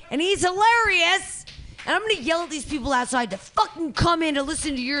 20, and he's hilarious. And I'm gonna yell at these people outside to fucking come in to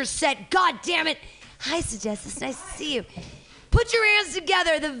listen to your set. God damn it. Hi, Suggest. It's nice to see you. Put your hands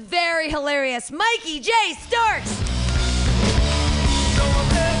together. The very hilarious Mikey J. Starks.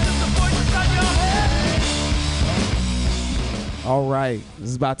 All right, this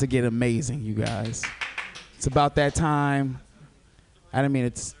is about to get amazing, you guys. It's about that time. I didn't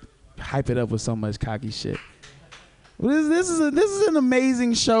mean to hype it up with so much cocky shit. This is an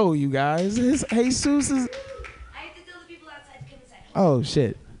amazing show, you guys. Jesus is. I have to tell the people outside to come inside. Oh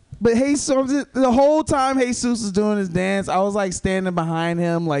shit! But Jesus, the whole time Jesus was doing his dance, I was like standing behind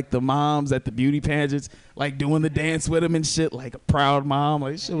him, like the moms at the beauty pageants, like doing the dance with him and shit, like a proud mom.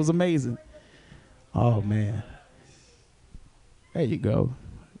 Like shit was amazing. Oh man. There you go.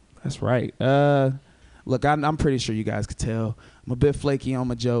 That's right. Look, I'm pretty sure you guys could tell. I'm a bit flaky on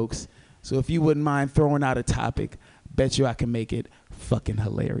my jokes. So if you wouldn't mind throwing out a topic, bet you I can make it fucking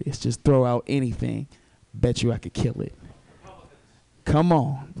hilarious. Just throw out anything. Bet you I could kill it. Come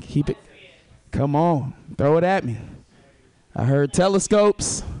on. Keep it. Come on. Throw it at me. I heard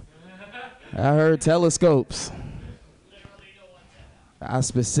telescopes. That's the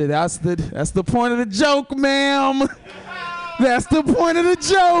point of the joke, ma'am. That's the point of the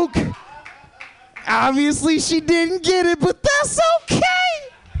joke. Obviously, she didn't get it, but that's okay.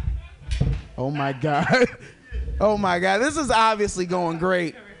 Oh my God. Oh my God. This is obviously going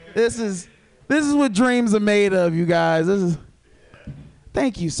great. This is what dreams are made of, you guys.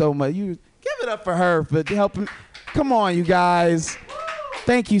 Thank you so much. You give it up for her for helping. Come on, you guys.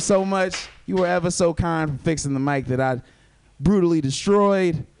 Thank you so much. You were ever so kind for fixing the mic that I brutally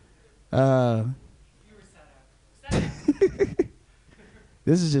destroyed.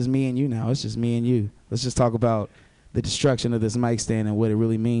 This is just me and you now. It's just me and you. Let's just talk about the destruction of this mic stand and what it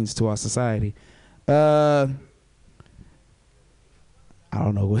really means to our society. I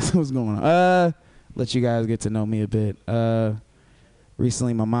don't know what's going on. Let you guys get to know me a bit.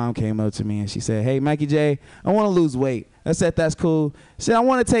 Recently, my mom came up to me and she said, "Hey, Mikey J, I want to lose weight." I said, "That's cool." She said, "I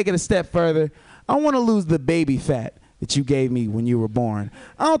want to take it a step further. I want to lose the baby fat that you gave me when you were born."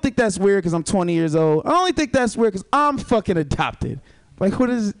 I don't think that's weird because I'm 20 years old. I only think that's weird because I'm fucking adopted. Like, what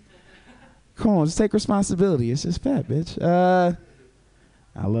is... Come on, just take responsibility. It's just fat, bitch. I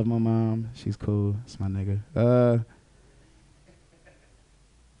love my mom. She's cool. It's my nigga.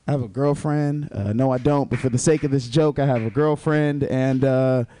 I have a girlfriend. No, I don't. But for the sake of this joke, I have a girlfriend.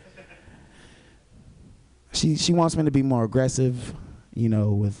 And she wants me to be more aggressive, you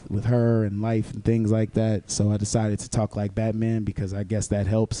know, with her and life and things like that. So I decided to talk like Batman because I guess that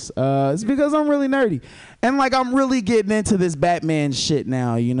helps. It's because I'm really nerdy. And, like, I'm really getting into this Batman shit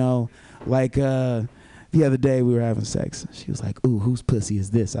now, you know. Like, the other day we were having sex. She was like, "Ooh, whose pussy is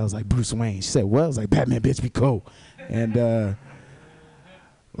this?" I was like, "Bruce Wayne." She said, "What?" I was like, "Batman, bitch, be cool." And,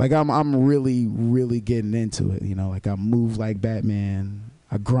 like, I'm really, really getting into it, you know. Like, I move like Batman.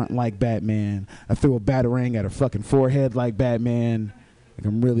 I grunt like Batman. I threw a batarang at her fucking forehead like Batman. Like,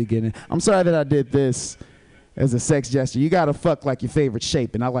 I'm really getting... I'm sorry that I did this as a sex gesture. You gotta fuck like your favorite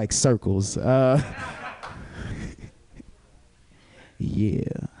shape, and I like circles. Yeah,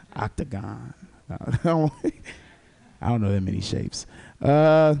 octagon. I don't know that many shapes.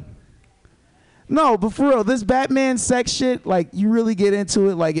 No, but for real, this Batman sex shit, like, you really get into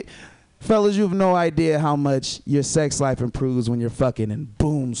it. Like, fellas, you have no idea how much your sex life improves when you're fucking and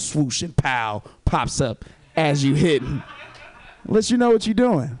boom, swoosh, and pow pops up as you hit. Unless you know what you're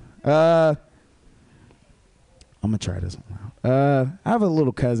doing. I'm gonna try this one out. I have a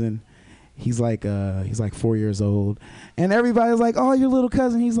little cousin. He's like 4 years old, and everybody's like, "Oh, your little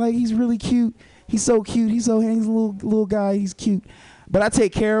cousin." He's like, he's really cute. He's so cute. He's a little guy. He's cute. But I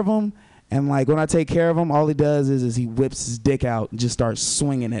take care of him, and, like, when I take care of him, all he does is he whips his dick out and just starts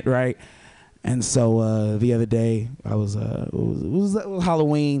swinging it, right? And so the other day it was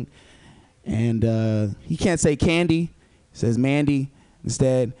Halloween, and he can't say candy. He says Mandy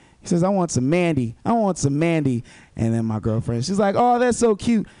instead. He says, "I want some Mandy. I want some Mandy." And then my girlfriend, she's like, "Oh, that's so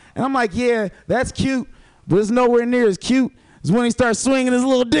cute." And I'm like, "Yeah, that's cute, but it's nowhere near as cute as when he starts swinging his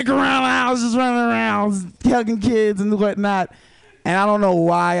little dick around the house, just running around, hugging kids and whatnot." And I don't know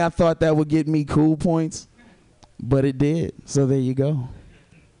why I thought that would get me cool points, but it did. So there you go.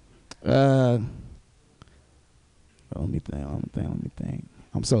 Let me think.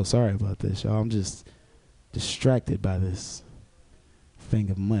 I'm so sorry about this, y'all. I'm just distracted by this thing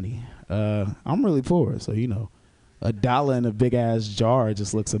of money. I'm really poor, so, you know, $1 in a big ass jar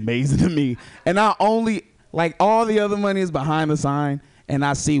just looks amazing to me. And I only, like, all the other money is behind the sign, and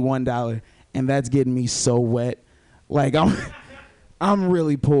I see $1, and that's getting me so wet. Like, I'm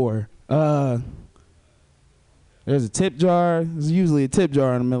really poor. There's a tip jar. There's usually a tip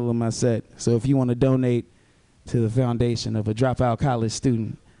jar in the middle of my set. So if you want to donate to the foundation of a dropout college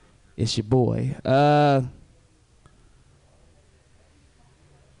student, it's your boy.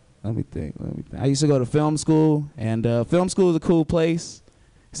 Let me think. I used to go to film school, and film school is a cool place.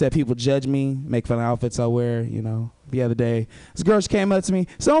 said people judge me, make fun of outfits I wear, you know. The other day, this girl, she came up to me,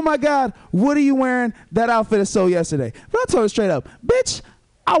 said, oh my God, what are you wearing? That outfit is sold yesterday. But I told her straight up, bitch,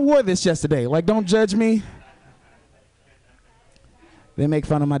 I wore this yesterday. Like, don't judge me. They make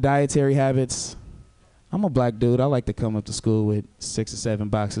fun of my dietary habits. I'm a black dude. I like to come up to school with 6 or 7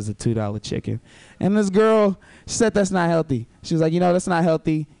 boxes of $2 chicken. And this girl, she said that's not healthy. She was like, you know, that's not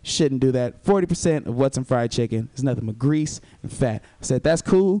healthy. Shouldn't do that. 40% of what's in fried chicken is nothing but grease and fat. I said, that's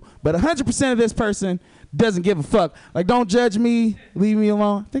cool, but 100% of this person doesn't give a fuck. Like, don't judge me. Leave me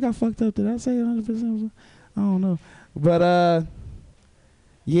alone. I think I fucked up. Did I say 100%? I don't know. But,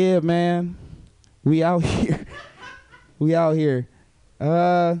 yeah, man. We out here. We out here.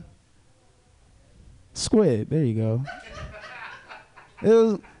 Squid. There you go.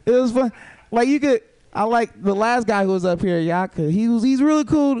 It was fun. Like, you could. I like the last guy who was up here, Yaka. He's really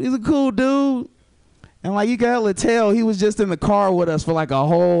cool. He's a cool dude. And like you could hella tell, he was just in the car with us for like a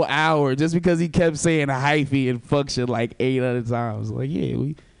whole hour just because he kept saying hyphy and fuck shit like 8 other times. Like, yeah,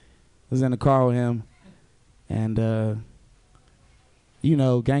 we was in the car with him. And you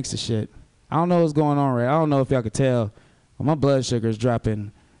know, gangster shit. I don't know what's going on right. I don't know if y'all could tell. My blood sugar is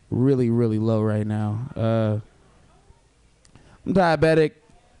dropping really, really low right now. I'm diabetic.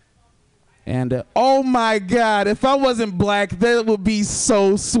 And oh my God, if I wasn't black, that would be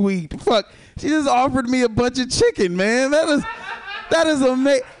so sweet. Fuck, she just offered me a bunch of chicken, man. That is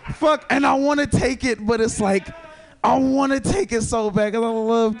amazing. Fuck, and I want to take it, but it's like, I want to take it so bad because I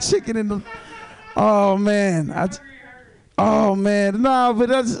love chicken in the. Oh man, oh man, no, but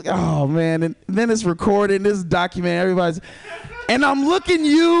that's, oh man, and then it's recorded, this document, everybody's, and I'm looking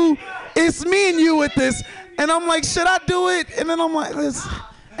you, it's me and you with this, and I'm like, should I do it? And then I'm like, this.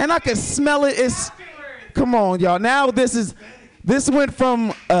 And I can smell it. Come on, y'all. Now this went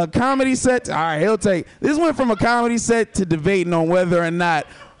from a comedy set to, all right, this went from a comedy set to debating on whether or not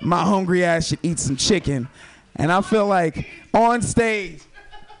my hungry ass should eat some chicken. And I feel like on stage,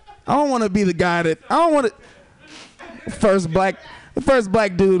 I don't want to be the guy that, I don't want to, the first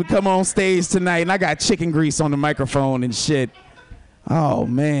black dude to come on stage tonight and I got chicken grease on the microphone and shit. Oh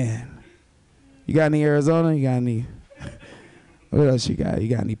man. You got any Arizona? You got any? What else you got? You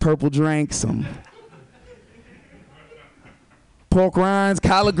got any purple drinks? Some pork rinds,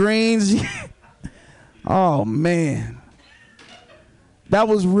 collard greens? Oh, man. That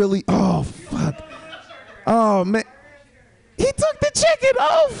was really, oh, fuck. Oh, man. He took the chicken.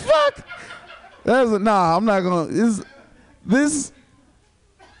 Oh, fuck. Nah, I'm not going to. This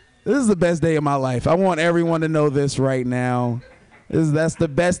is the best day of my life. I want everyone to know this right now. That's the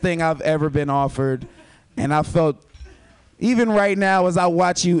best thing I've ever been offered. And I felt, even right now, as I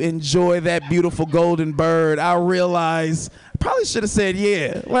watch you enjoy that beautiful golden bird, I realize I probably should have said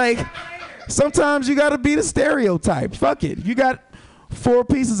yeah. Like, sometimes you gotta be the stereotype. Fuck it. You got 4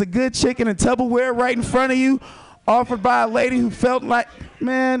 pieces of good chicken and Tupperware right in front of you, offered by a lady who felt like,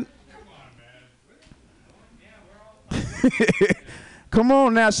 man. Come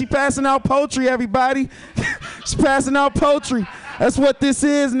on now. She passing out poetry, everybody. She's passing out poetry. That's what this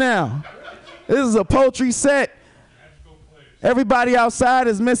is now. This is a poetry set. Everybody outside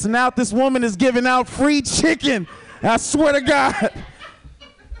is missing out. This woman is giving out free chicken. I swear to God,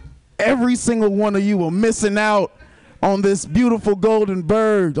 every single one of you are missing out on this beautiful golden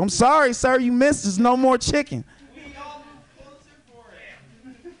bird. I'm sorry, sir, you missed. There's no more chicken.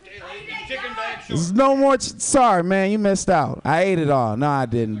 There's no more. Sorry, man, you missed out. I ate it all. No, I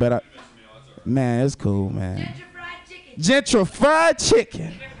didn't, but man, it's cool, man. Gentrified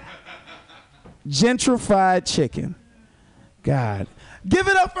chicken. Gentrified chicken. God. Give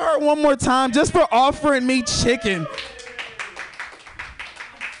it up for her one more time just for offering me chicken.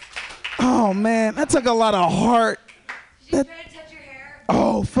 Oh, man. That took a lot of heart. She's trying to touch your hair.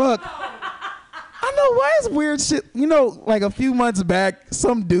 Oh, fuck. I know, why is weird shit? You know, like a few months back,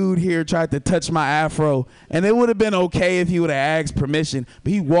 some dude here tried to touch my afro, and it would have been okay if he would have asked permission,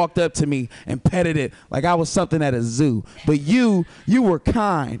 but he walked up to me and petted it like I was something at a zoo. But you were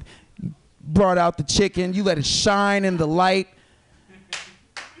kind. Brought out the chicken. You let it shine in the light.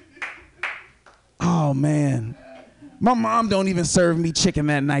 Oh, man. My mom don't even serve me chicken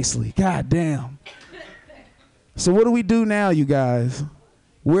that nicely. God damn. So what do we do now, you guys?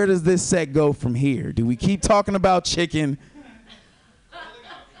 Where does this set go from here? Do we keep talking about chicken?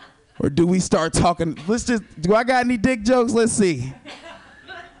 Or do we start talking? Do I got any dick jokes? Let's see.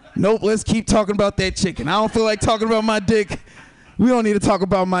 Nope, let's keep talking about that chicken. I don't feel like talking about my dick. We don't need to talk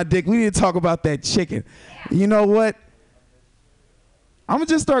about my dick. We need to talk about that chicken. You know what? I'm going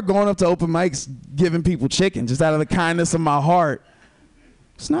to just start going up to open mics giving people chicken just out of the kindness of my heart.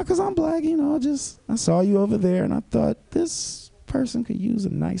 It's not because I'm black, you know. I saw you over there and I thought this person could use a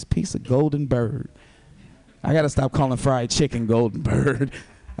nice piece of golden bird. I gotta stop calling fried chicken golden bird.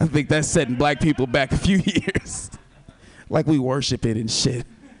 I think that's setting black people back a few years. Like we worship it and shit.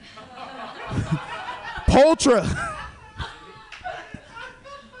 Poltra.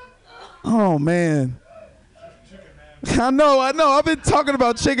 Oh, man. I know. I've been talking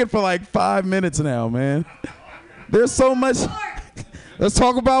about chicken for like 5 minutes now, man. There's so much. Let's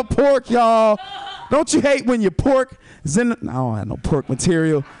talk about pork, y'all. Don't you hate when your pork is in? I don't have no pork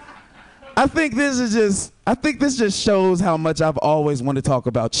material. I think this just shows how much I've always wanted to talk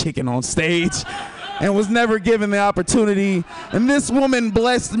about chicken on stage and was never given the opportunity. And this woman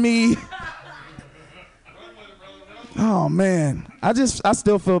blessed me. Oh, man. I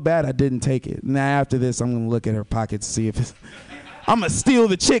still feel bad I didn't take it. Now, after this, I'm going to look at her pocket to see if it's... I'm going to steal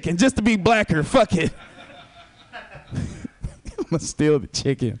the chicken just to be blacker. Fuck it. I'm going to steal the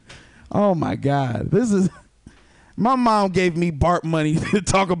chicken. Oh, my God. This is... My mom gave me Bart money to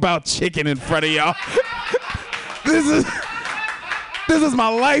talk about chicken in front of y'all. This is my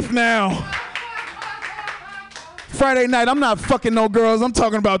life now. Friday night, I'm not fucking no girls. I'm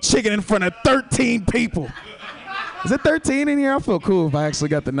talking about chicken in front of 13 people. Is it 13 in here? I feel cool if I actually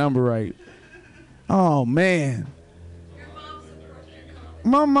got the number right. Oh, man.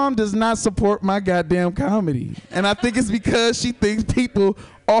 My mom does not support my goddamn comedy. And I think it's because she thinks people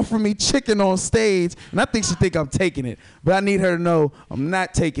offer me chicken on stage, and I think she think I'm taking it. But I need her to know I'm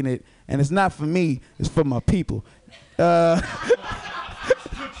not taking it, and it's not for me, it's for my people. I'm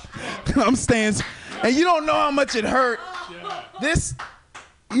staying, and you don't know how much it hurt.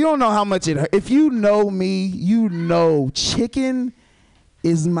 You don't know how much it hurt. If you know me, you know chicken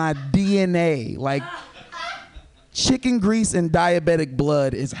is my DNA. Like, chicken grease and diabetic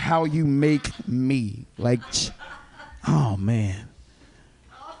blood is how you make me. Like, oh, man.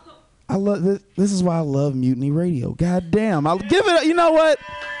 I love this. This is why I love Mutiny Radio. God damn. I'll give it, you know what?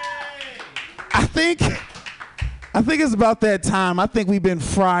 I think it's about that time. I think we've been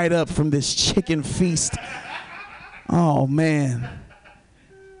fried up from this chicken feast. Oh, man.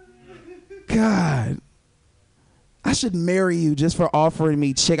 God. I should marry you just for offering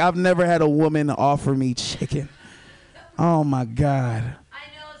me chicken. I've never had a woman offer me chicken. Oh, my God. I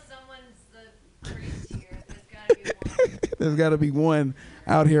know someone's the priest here. There's got to be one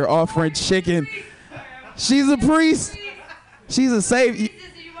out here offering chicken. She's a priest. She's a savior.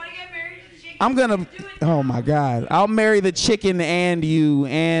 I'm going to, oh, my God. I'll marry the chicken and you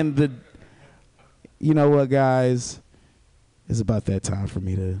and the, you know what, guys? It's about that time for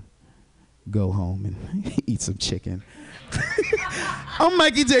me to go home and eat some chicken. I'm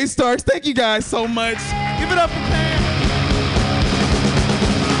Mikey J. Starks. Thank you guys so much. Give it up for Pam.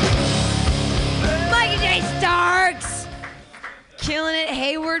 Mikey J. Starks. Killing it.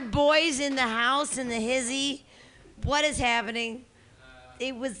 Hayward boys in the house in the hizzy. What is happening?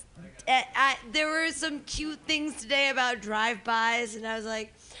 It was, there were some cute things today about drive-bys, and I was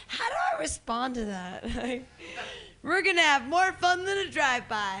like, how do I respond to that? Like, we're going to have more fun than a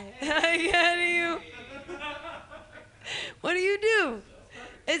drive-by. What do you do?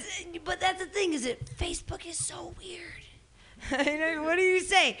 But that's the thing, is that Facebook is so weird. What do you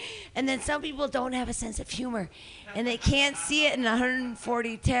say? And then some people don't have a sense of humor, and they can't see it in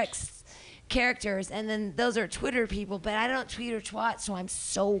 140 characters, and then those are Twitter people, but I don't tweet or twat, so I'm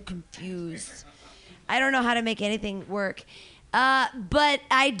so confused. I don't know how to make anything work. But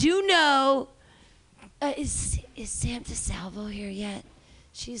I do know, is Sam DeSalvo here yet?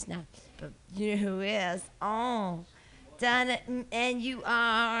 She's not, but you know who is. Oh, done it, and you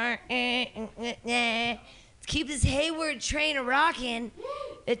are. Keep this Hayward train a-rocking.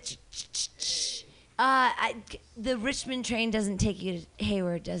 The Richmond train doesn't take you to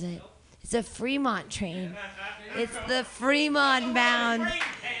Hayward, does it? It's a Fremont train. It's the Fremont bound.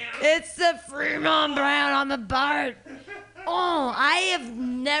 It's the Fremont bound on the BART. Oh, I've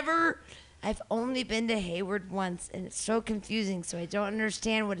only been to Hayward once, and it's so confusing, so I don't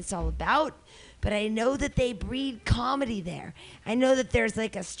understand what it's all about. But I know that they breed comedy there. I know that there's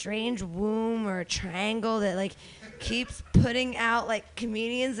like a strange womb or a triangle that like keeps putting out like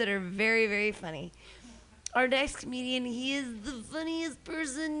comedians that are very, very funny. Our next comedian, he is the funniest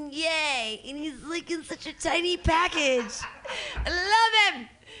person, yay! And he's like in such a tiny package. I love him!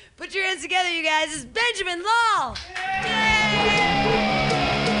 Put your hands together, you guys. It's Benjamin Law! Yay!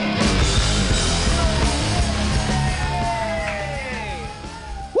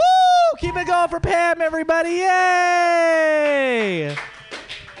 Woo! Keep it going for Pam, everybody! Yay!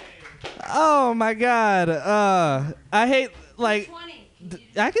 Oh my God! I hate like.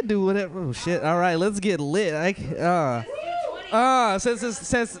 I could do whatever. Oh shit! All right, let's get lit.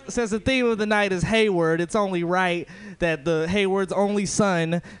 Since the theme of the night is Hayward, it's only right that the Hayward's only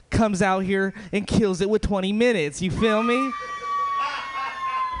son comes out here and kills it with 20 minutes. You feel me?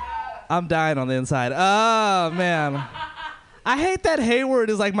 I'm dying on the inside. Oh, man. I hate that Hayward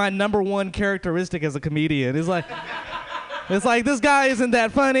is like my number one characteristic as a comedian. It's like this guy isn't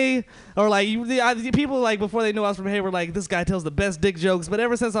that funny, or like people like before they knew I was from Hayward, like this guy tells the best dick jokes. But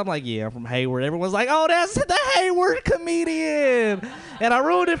ever since I'm like, yeah, I'm from Hayward, everyone's like, oh, that's the Hayward comedian, and I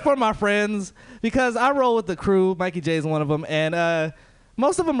ruined it for my friends because I roll with the crew. Mikey J is one of them, and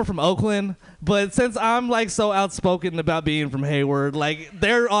most of them are from Oakland. But since I'm like so outspoken about being from Hayward, like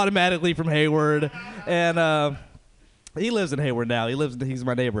they're automatically from Hayward, and he lives in Hayward now. He's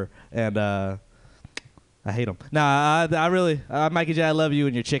my neighbor, and I hate him. Nah, I really, Mikey J, I love you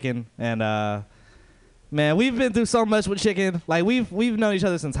and your chicken. And man, we've been through so much with chicken. Like we've known each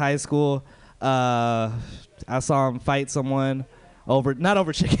other since high school. I saw him fight someone not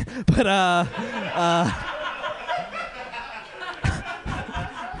over chicken, but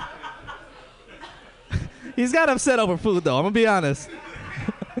he's got upset over food though. I'm gonna be honest.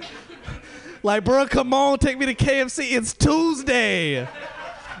 Like, bro, come on, take me to KFC. It's Tuesday.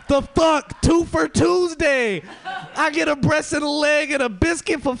 The fuck? 2 for Tuesday. I get a breast and a leg and a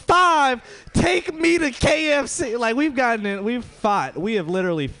biscuit for $5. Take me to KFC. Like, we've fought. We have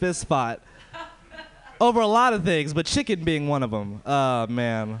literally fist fought over a lot of things, but chicken being one of them.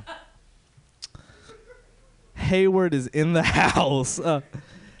 Man. Hayward is in the house.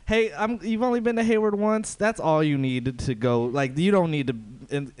 Hey, you've only been to Hayward once. That's all you need to go. Like, you don't need to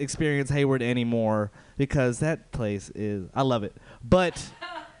experience Hayward anymore because that place is. I love it, but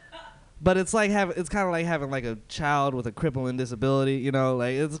it's like it's kind of like having like a child with a crippling disability. You know,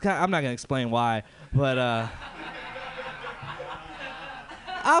 like I'm not gonna explain why, but I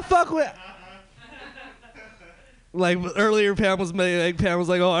fuck with. Like earlier, Pam was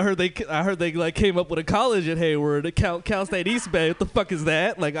like, "Oh, I heard they like came up with a college at Hayward, Cal State East Bay. What the fuck is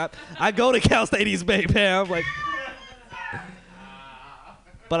that?" Like, I go to Cal State East Bay, Pam. Like,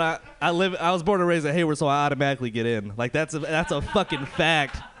 but I was born and raised at Hayward, so I automatically get in. Like, that's a fucking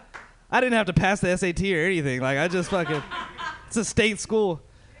fact. I didn't have to pass the SAT or anything. Like, I just fucking, it's a state school.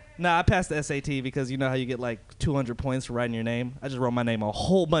 Nah, I passed the SAT because you know how you get like 200 points for writing your name. I just wrote my name a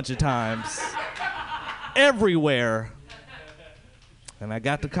whole bunch of times. Everywhere, and I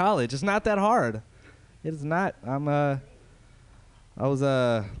got to college. It's not that hard. It is not. I was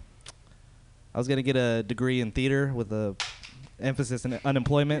gonna get a degree in theater with a emphasis in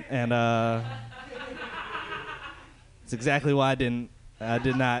unemployment, and it's exactly why I did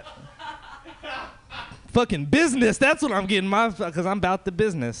not. Fucking business. That's what I'm getting because I'm about the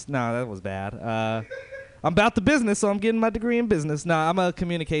business. No, that was bad. I'm about the business, so I'm getting my degree in business. No, I'm a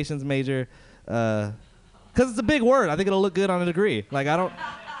communications major. Because it's a big word. I think it'll look good on a degree. Like,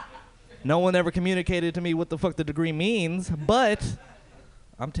 no one ever communicated to me what the fuck the degree means, but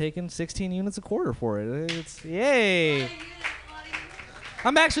I'm taking 16 units a quarter for it. It's, yay.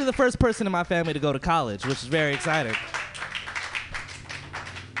 I'm actually the first person in my family to go to college, which is very exciting.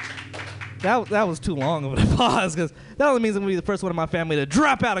 That was too long of a pause, because that only means I'm going to be the first one in my family to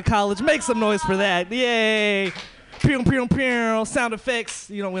drop out of college. Make some noise for that. Yay. Pew, pew, pew. Sound effects.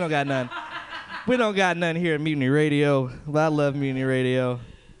 We don't got none. We don't got none here at Mutiny Radio, but I love Mutiny Radio.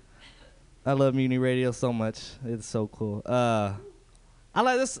 I love Mutiny Radio so much. It's so cool. I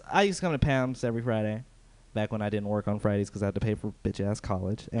like this. I used to come to Pam's every Friday, back when I didn't work on Fridays because I had to pay for bitch-ass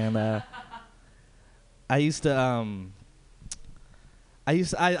college. And I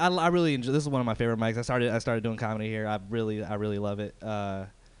really enjoy. This is one of my favorite mics. I started doing comedy here. I really love it.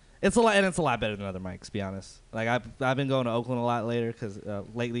 It's a lot better than other mics, to be honest. Like I've been going to Oakland a lot lately because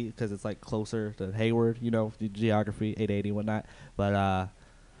it's like closer to Hayward, the geography, 880 whatnot. But a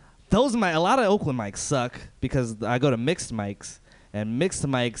lot of Oakland mics suck because I go to mixed mics, and mixed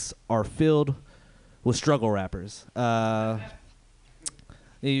mics are filled with struggle rappers. If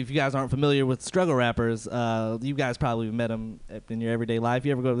you guys aren't familiar with struggle rappers, you guys probably met them in your everyday life.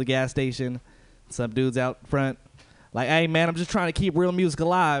 You ever go to the gas station, some dudes out front. Like, hey, man, I'm just trying to keep real music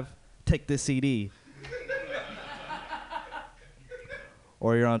alive. Take this CD.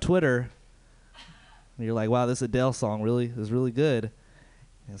 Or you're on Twitter, and you're like, wow, this Adele song is really good.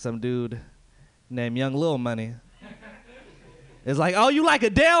 And some dude named Young Lil Money is like, oh, you like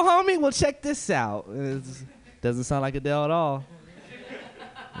Adele, homie? Well, check this out. It doesn't sound like Adele at all.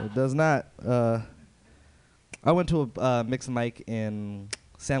 It does not. I went to a mixed mic in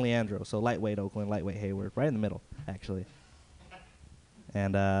San Leandro, so lightweight Oakland, lightweight Hayward, right in the middle, actually.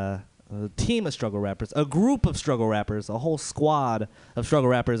 And a team of struggle rappers, a group of struggle rappers, a whole squad of struggle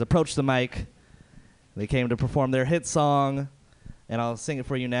rappers approached the mic. They came to perform their hit song, and I'll sing it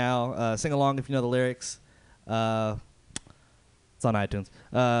for you now. Sing along if you know the lyrics. It's on iTunes.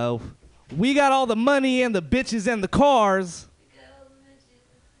 We got all the money and the bitches and the cars.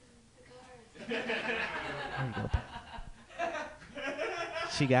 There you go.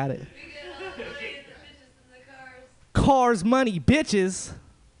 She got it. Cars, money, bitches.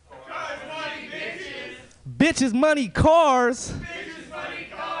 Bitches, money, cars.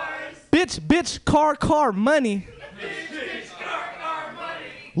 Bitch, car, money.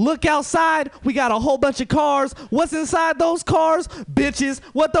 Look outside, we got a whole bunch of cars. What's inside those cars? Bitches.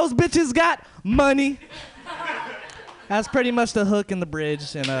 What those bitches got? Money. That's pretty much the hook and the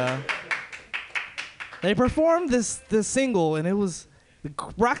bridge. And they performed this single, and it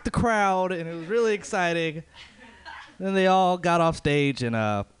rocked the crowd, and it was really exciting. Then they all got off stage and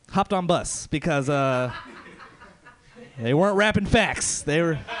hopped on bus because they weren't rapping facts. They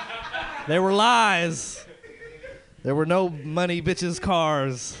were lies. There were no money, bitches,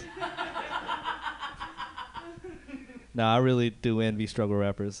 cars. No, I really do envy struggle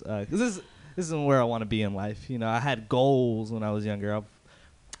rappers. 'Cause this isn't where I want to be in life. You know, I had goals when I was younger.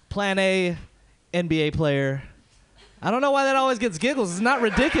 Plan A, NBA player. I don't know why that always gets giggles. It's not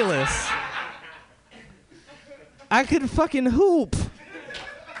ridiculous. I could fucking hoop.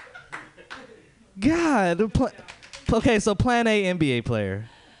 God. Okay, so plan A, NBA player.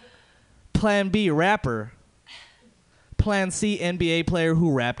 Plan B, rapper. Plan C, NBA player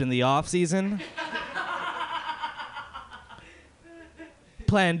who rapped in the off season.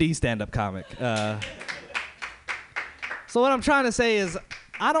 Plan D, stand-up comic. So what I'm trying to say is,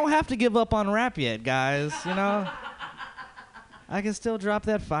 I don't have to give up on rap yet, guys. You know, I can still drop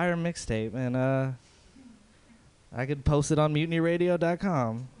that fire mixtape, and I could post it on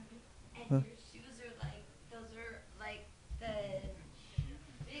MutinyRadio.com. And your shoes are like, those are like the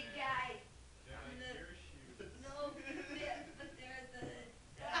big guy. No, but they're the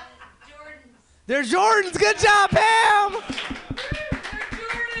Jordans. They're Jordans. Good job, Pam. They're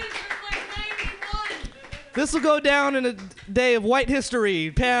Jordans from like 91. This will go down in a day of white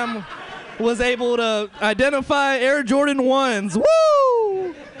history. Pam was able to identify Air Jordan 1s.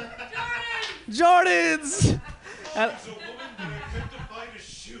 Woo! Jordans!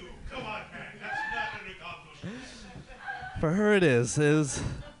 For her it is. It was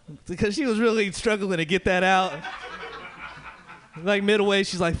because she was really struggling to get that out. Like midway,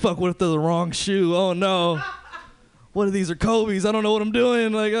 she's like, fuck, what if they're the wrong shoe? Oh no. What if these are Kobe's? I don't know what I'm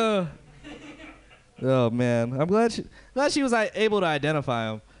doing. Like, oh man. I'm glad she was able to identify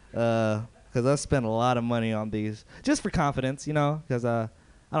them. Because I spent a lot of money on these. Just for confidence, you know, because I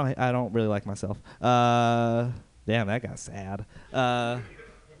don't really like myself. Damn, that got sad. I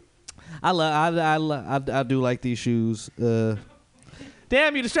do like these shoes.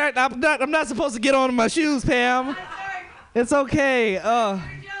 Damn, you distracted. I'm not supposed to get on my shoes, Pam. It's okay.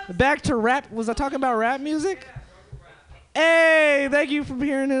 Back to rap. Was I talking about rap music? Hey, thank you for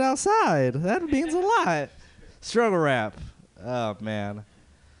hearing it outside. That means a lot. Struggle rap. Oh man,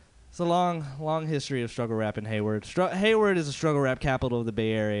 it's a long history of struggle rap in Hayward. Hayward is a struggle rap capital of the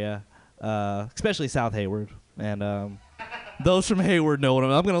Bay Area, especially South Hayward. And those from Hayward know what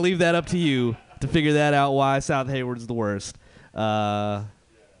I'm going to leave that up to you to figure that out. Why South Hayward's the worst. Man,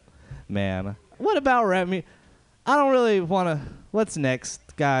 what about rap music? I don't really want to. What's next,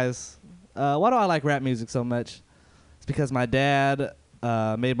 guys? Why do I like rap music so much? It's because my dad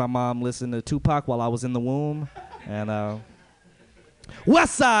made my mom listen to Tupac while I was in the womb, and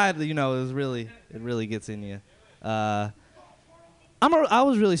West Side, you know, it really gets in you. I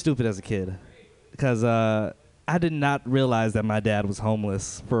was really stupid as a kid because I did not realize that my dad was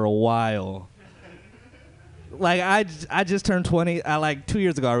homeless for a while. Like I just turned 20. 2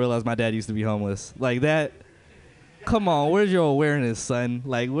 years ago I realized my dad used to be homeless. Like that. Come on, where's your awareness, son?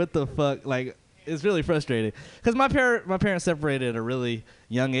 Like what the fuck? Like it's really frustrating. Cause my parents separated at a really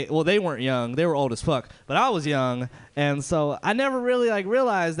young age. Well, they weren't young. They were old as fuck. But I was young, and so I never really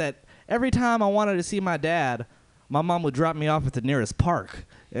realized that every time I wanted to see my dad, my mom would drop me off at the nearest park.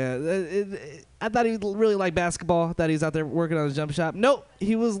 I thought he really liked basketball. I thought he was out there working on his jump shot. Nope,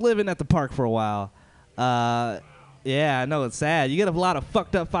 he was living at the park for a while. Yeah, I know it's sad. You get a lot of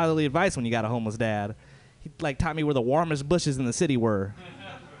fucked up fatherly advice when you got a homeless dad. He taught me where the warmest bushes in the city were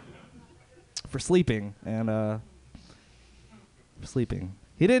for sleeping and for sleeping.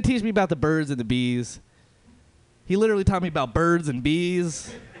 He didn't teach me about the birds and the bees. He literally taught me about birds and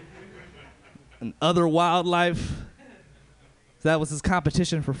bees and other wildlife. That was his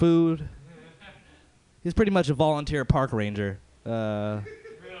competition for food. He's pretty much a volunteer park ranger. Yeah.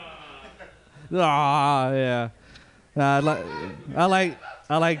 I like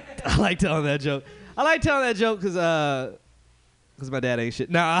telling that joke. I like telling that joke because because my dad ain't shit.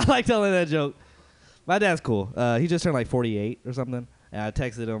 No, I like telling that joke. My dad's cool. He just turned like 48 or something. And I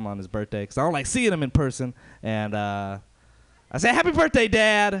texted him on his birthday because I don't like seeing him in person. And I said, "Happy birthday,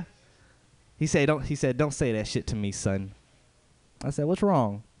 Dad." He said, "Don't say that shit to me, son." I said, "What's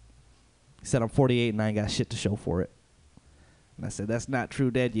wrong?" He said, "I'm 48 and I ain't got shit to show for it." And I said, "That's not true,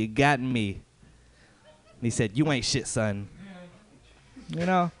 Dad. You got me." And he said, "You ain't shit, son." You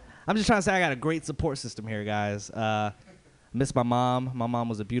know, I'm just trying to say I got a great support system here, guys. Miss my mom. My mom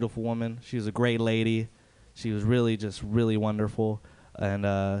was a beautiful woman. She was a great lady. She was really just really wonderful.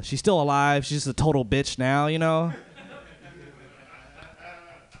 And she's still alive. She's just a total bitch now, you know?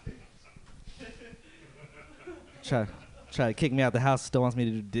 Try to kick me out the house. Still wants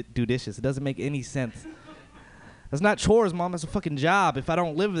me to do dishes. It doesn't make any sense. That's not chores, Mom. It's a fucking job. If I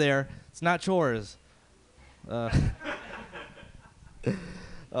don't live there, it's not chores.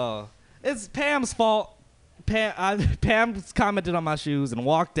 It's Pam's fault. Pam commented on my shoes and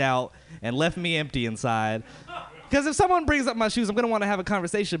walked out and left me empty inside. Because if someone brings up my shoes, I'm going to want to have a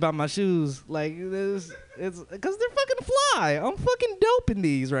conversation about my shoes. Like, it's because they're fucking fly. I'm fucking dope in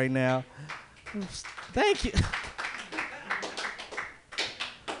these right now. Thank you.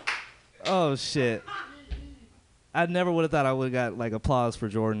 Oh, shit. I never would have thought I would have got, like, applause for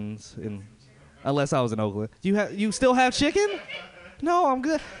Jordans unless I was in Oakland. You still have chicken? No, I'm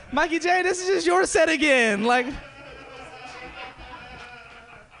good. Mikey J, this is just your set again. Like...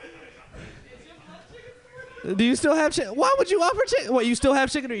 Do you still have chicken? Why would you offer chicken? What, you still have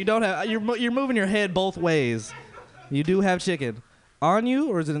chicken or you don't have? You're moving your head both ways. You do have chicken. On you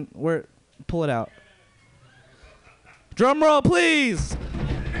or is it where? Pull it out. Drum roll, please.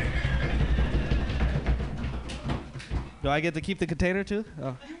 Do I get to keep the container too?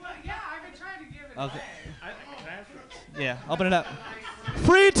 Oh. Yeah, I've been trying to give it Okay. Yeah, open it up.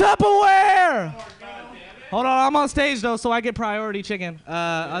 Free Tupperware! Hold on, I'm on stage though, so I get priority chicken.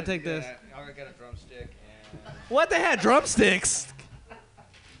 I'll take this. I'll get a drumstick. What, they had drumsticks?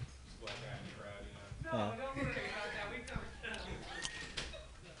 Yeah.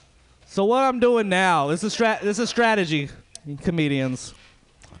 So what I'm doing now is a strategy, comedians.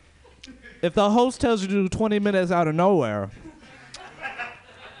 If the host tells you to do 20 minutes out of nowhere,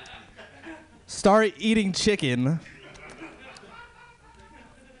 start eating chicken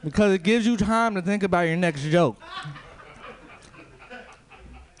because it gives you time to think about your next joke.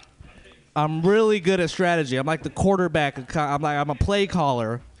 I'm really good at strategy. I'm like the quarterback. I'm a play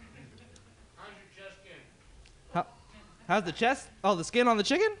caller. How's your chest game? How's the chest? Oh, the skin on the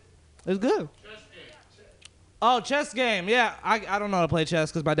chicken? It's good. Chest game. Oh, chess game. Yeah, I don't know how to play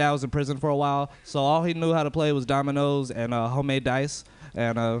chess because my dad was in prison for a while. So all he knew how to play was dominoes and homemade dice.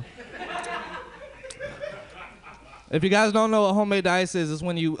 And if you guys don't know what homemade dice is, it's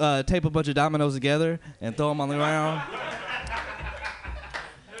when you tape a bunch of dominoes together and throw them on the ground.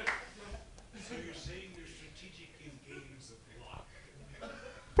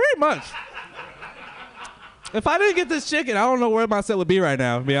 Pretty much. If I didn't get this chicken, I don't know where my set would be right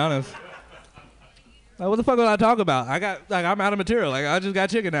now, to be honest. Like, what the fuck would I talk about? I'm out of material. Like, I just got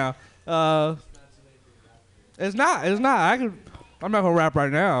chicken now. It's not. I'm not gonna rap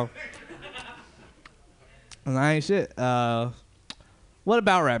right now. And I ain't shit. What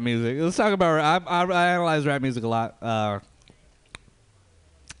about rap music? Let's talk about rap. I analyze rap music a lot.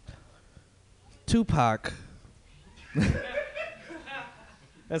 Tupac.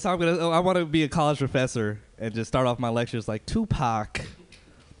 That's how I want to be a college professor and just start off my lectures like Tupac.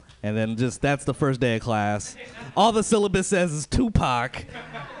 And then that's the first day of class. All the syllabus says is Tupac.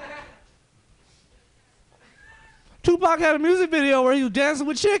 Tupac had a music video where he was dancing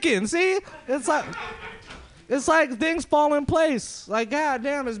with chicken. See? It's like things fall in place. Like, god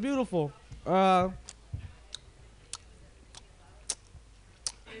damn, it's beautiful. Is the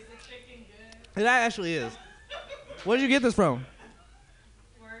chicken good? It actually is. Where did you get this from?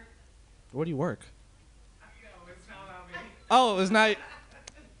 Work. Where do you work? No, it's not about me. Oh, it's not.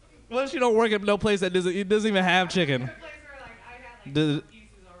 What if you don't work at no place that doesn't even have chicken? A place where I had pieces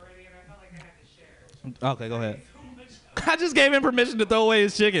already and I felt like I had to share. Okay, go ahead. I just gave him permission to throw away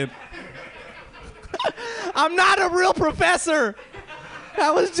his chicken. I'm not a real professor.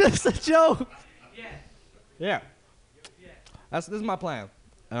 That was just a joke. Yeah. This is my plan.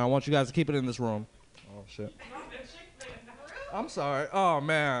 And I want you guys to keep it in this room. Oh, shit. I'm sorry. Oh,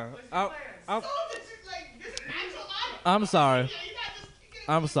 man. I'm sorry.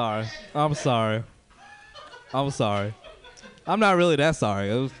 I'm sorry. I'm sorry. I'm sorry. I'm not really that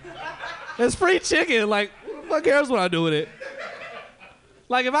sorry. It's free chicken. Like, who the fuck cares what I do with it?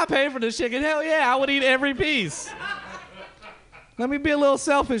 Like, if I paid for this chicken, hell yeah, I would eat every piece. Let me be a little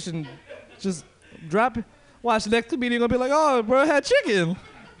selfish and just drop it. Watch the next comedian gonna be like, oh, bro, I had chicken.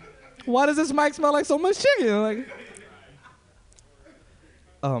 Why does this mic smell like so much chicken? Like,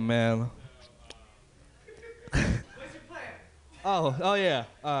 oh man. Oh yeah.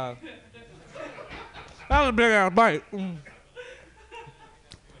 That was a big ass bite.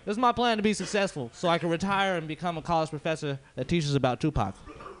 This is my plan to be successful, so I can retire and become a college professor that teaches about Tupac.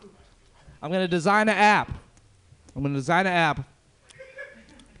 I'm gonna design an app. It's gonna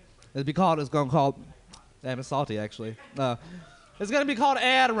be called. Damn, it's salty actually. It's gonna be called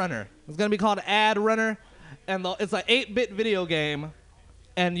Ad Runner. And it's an 8-bit video game,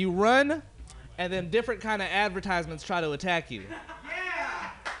 and you run, and then different kind of advertisements try to attack you.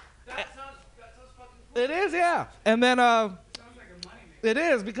 Yeah! That sounds fucking It is, yeah. And then it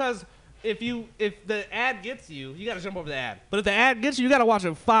is because if the ad gets you, you gotta jump over the ad. But if the ad gets you, you gotta watch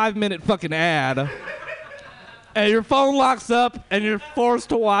a 5-minute fucking ad. And your phone locks up and you're forced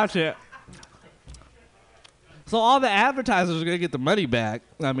to watch it. So all the advertisers are gonna get the money back.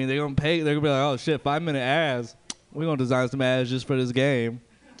 I mean, they're gonna be like, oh shit, 5-minute ads. We're gonna design some ads just for this game.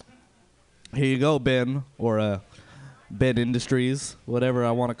 Here you go, Ben, or Ben Industries, whatever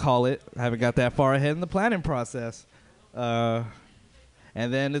I want to call it. I haven't got that far ahead in the planning process. And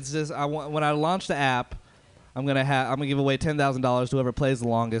then it's just when I launch the app, I'm gonna give away $10,000 to whoever plays the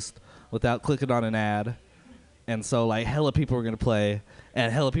longest without clicking on an ad. And so like hella people are gonna play,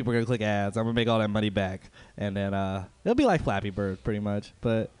 and hella people are gonna click ads. I'm gonna make all that money back, and then it'll be like Flappy Bird pretty much.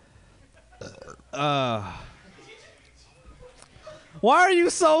 But why are you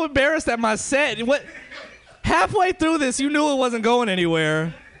so embarrassed at my set? What? Halfway through this, you knew it wasn't going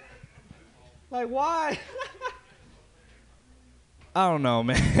anywhere. Like why? I don't know,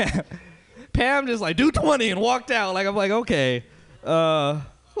 man. Pam just like, do 20 and walked out. Like I'm like, okay.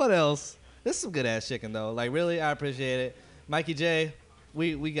 What else? This is some good ass chicken though. Like really, I appreciate it. Mikey J,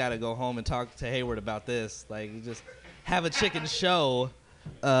 we gotta go home and talk to Hayward about this. Like you just have a chicken show.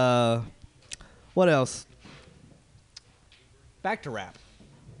 What else? Back to rap.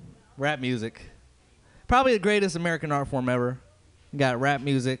 Rap music. Probably the greatest American art form ever. You got rap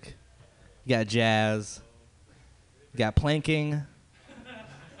music. You got jazz. You got planking.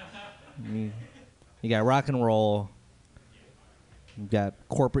 You got rock and roll. You got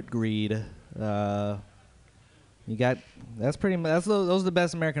corporate greed. You got those are the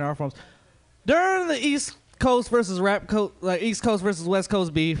best American art forms. During the East Coast versus East Coast versus West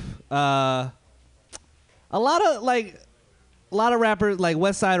Coast beef, a lot of rappers, like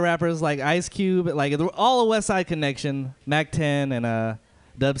West Side rappers, like Ice Cube, like all the West Side Connection, Mac 10 and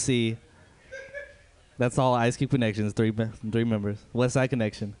Dub C. That's all Ice Cube Connections, three members, West Side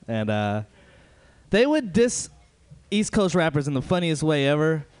Connection, and they would diss East Coast rappers in the funniest way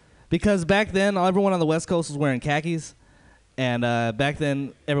ever, because back then everyone on the West Coast was wearing khakis, and back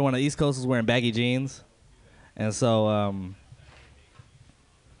then everyone on the East Coast was wearing baggy jeans, and so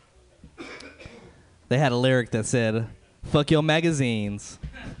they had a lyric that said, "Fuck your magazines,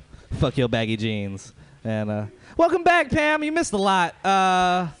 fuck your baggy jeans," and welcome back, Pam. You missed a lot.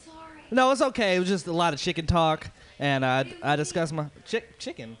 No, it's okay. It was just a lot of chicken talk, and I discussed my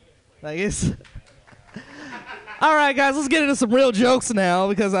chicken. Like it's. All right, guys, let's get into some real jokes now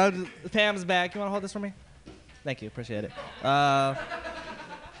because Pam's back. You want to hold this for me? Thank you, appreciate it.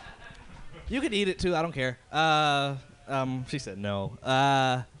 You can eat it too. I don't care. She said no.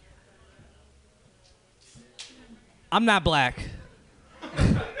 I'm not black,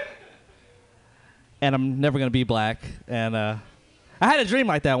 and I'm never gonna be black, and I had a dream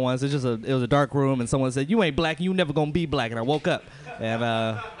like that once. It was a dark room, and someone said, "You ain't black, you never gonna be black." And I woke up, and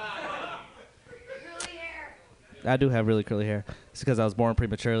I do have really curly hair. It's because I was born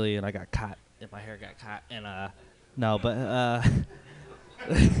prematurely, and I got caught, and my hair got caught, and no, but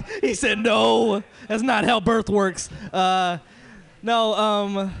he said no. That's not how birth works. No,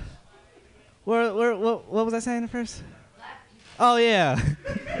 what was I saying at first? Oh yeah.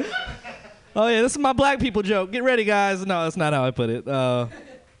 Oh yeah, this is my black people joke. Get ready, guys. No, that's not how I put it.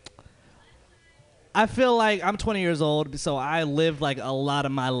 I feel like I'm 20 years old, so I lived like a lot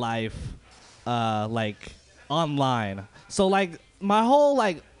of my life, like online. So like my whole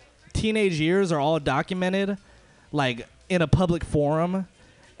like teenage years are all documented, like in a public forum,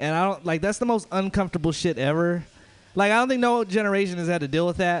 and I don't like that's the most uncomfortable shit ever. Like I don't think no generation has had to deal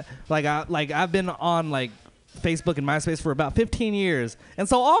with that. I've been on like Facebook and MySpace for about 15 years. And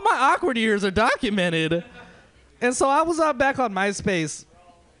so all my awkward years are documented. And so I was back on MySpace,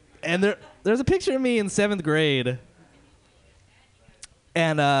 and there's a picture of me in 7th grade.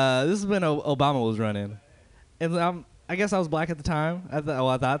 And this is when Obama was running. And I guess I was black at the time. I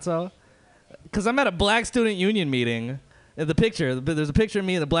thought so. Because I'm at a black student union meeting. the picture. There's a picture of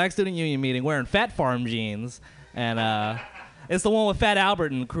me at the Black Student Union meeting wearing Fat Farm jeans, and it's the one with Fat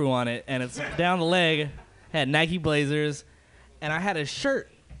Albert and the crew on it, and it's down the leg. Had Nike Blazers, and I had a shirt.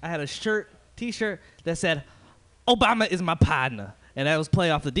 T-shirt that said, "Obama is my partner," and that was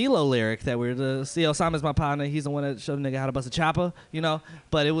play off the D-Lo lyric that we're the see Osama's my partner. He's the one that showed a nigga how to bust a chopper, you know.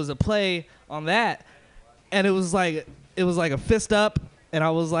 But it was a play on that, and it was like a fist up. And I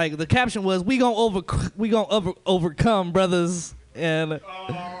was like, the caption was, we gonna overcome, brothers. And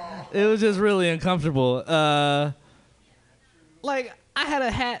it was just really uncomfortable. Like, I had a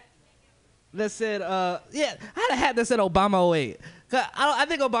hat that said, Obama 08. I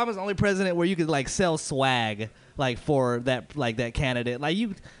think Obama's the only president where you could, like, sell swag, like, for that candidate. Like,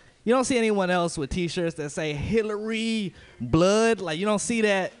 you don't see anyone else with T-shirts that say Hillary blood. Like, you don't see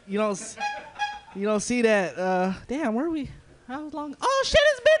that. You don't see that. Damn, where are we? How long? Oh, shit,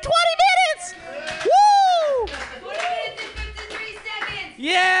 it's been 20 minutes! Woo! 20 minutes and 53 seconds!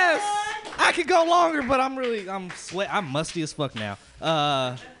 Yes! I could go longer, but I'm musty as fuck now.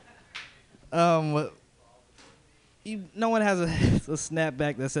 No one has a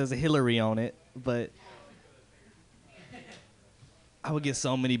snapback that says Hillary on it, but I would get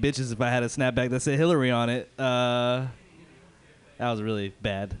so many bitches if I had a snapback that said Hillary on it. That was a really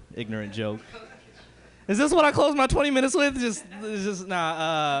bad, ignorant joke. Is this what I close my 20 minutes with?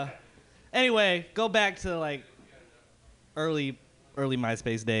 Nah. Anyway, go back to like early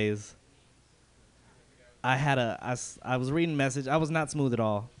MySpace days. I was reading a message. I was not smooth at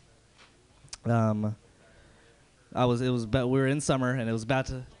all. We were in summer and it was about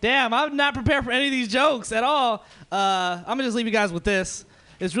to. Damn, I'm not prepared for any of these jokes at all. I'm gonna just leave you guys with this.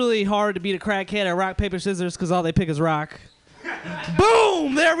 It's really hard to beat a crackhead at rock paper scissors because all they pick is rock.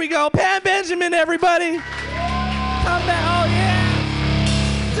 Boom! There we go. Pam Benjamin, everybody. Come back. Oh,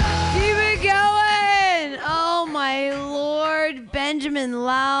 yeah. Keep it going. Oh, my Lord. Benjamin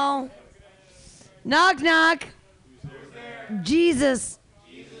Lau. Knock, knock. Jesus.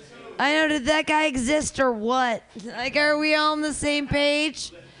 I know, did that guy exist or what? Like, are we all on the same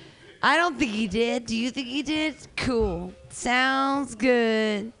page? I don't think he did. Do you think he did? Cool. Sounds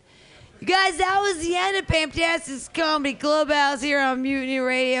good. You guys, that was the end of Pamtastic's Comedy Clubhouse here on Mutiny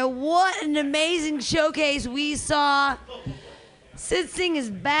Radio. What an amazing showcase we saw. Sid Singh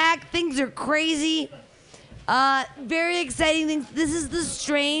is back. Things are crazy. Very exciting things. This is the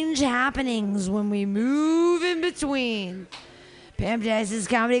strange happenings when we move in between Pamtastic's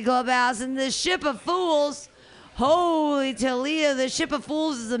Comedy Clubhouse and the Ship of Fools. Holy Toledo, the Ship of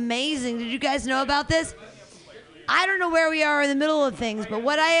Fools is amazing. Did you guys know about this? I don't know where we are in the middle of things, but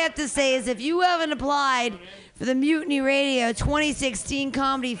what I have to say is if you haven't applied for the Mutiny Radio 2016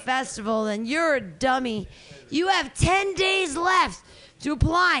 Comedy Festival, then you're a dummy. You have 10 days left to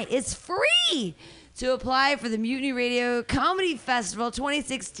apply. It's free to apply for the Mutiny Radio Comedy Festival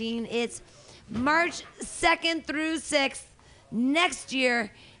 2016. It's March 2nd through 6th next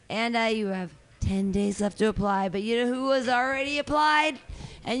year, and you have 10 days left to apply. But you know who has already applied?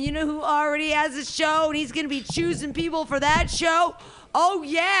 And you know who already has a show, and he's going to be choosing people for that show? Oh,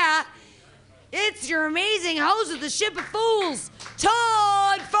 yeah. It's your amazing host of the Ship of Fools,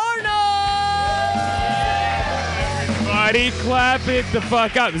 Todd Farnham! Everybody clap it the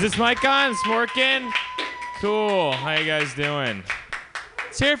fuck up. Is this mic on? It's working? Cool. How you guys doing?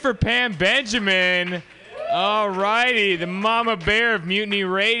 It's here for Pam Benjamin. All righty. The mama bear of Mutiny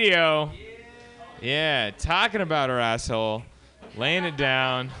Radio. Yeah, talking about her asshole. Laying it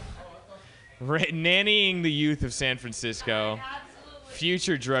down, nannying the youth of San Francisco,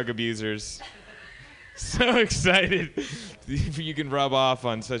 future drug abusers. So excited you can rub off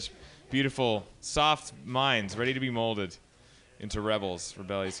on such beautiful, soft minds ready to be molded into rebels,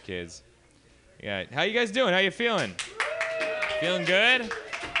 rebellious kids. Yeah, how you guys doing? How you feeling? Feeling good?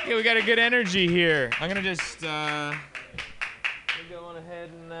 Yeah, we got a good energy here. I'm gonna just go on ahead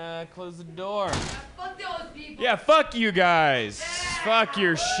and close the door. Fuck those people. Yeah, fuck you guys. Yeah. Fuck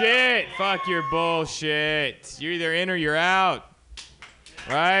your shit. Fuck your bullshit. You're either in or you're out.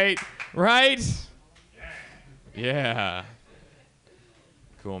 Right? Right? Yeah.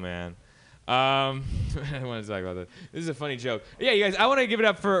 Cool, man. I want to talk about this. This is a funny joke. Yeah, you guys, I want to give it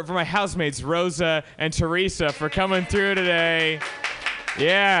up for my housemates, Rosa and Teresa, for coming through today.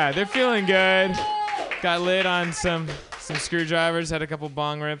 Yeah, they're feeling good. Got lit on some screwdrivers, had a couple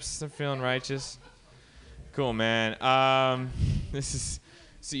bong rips. They're feeling righteous. Cool, man. So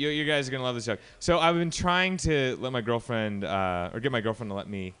you guys are gonna love this joke. So I've been trying to let my girlfriend, or get my girlfriend to let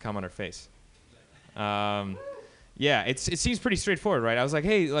me come on her face. Yeah, it seems pretty straightforward, right? I was like,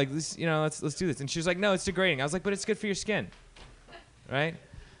 hey, like this, let's do this, and she was like, no, it's degrading. I was like, but it's good for your skin, right?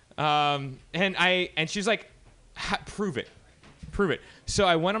 And she was like, Prove it. Prove it. So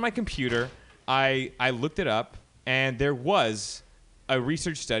I went on my computer. I looked it up, and there was a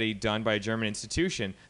research study done by a German institution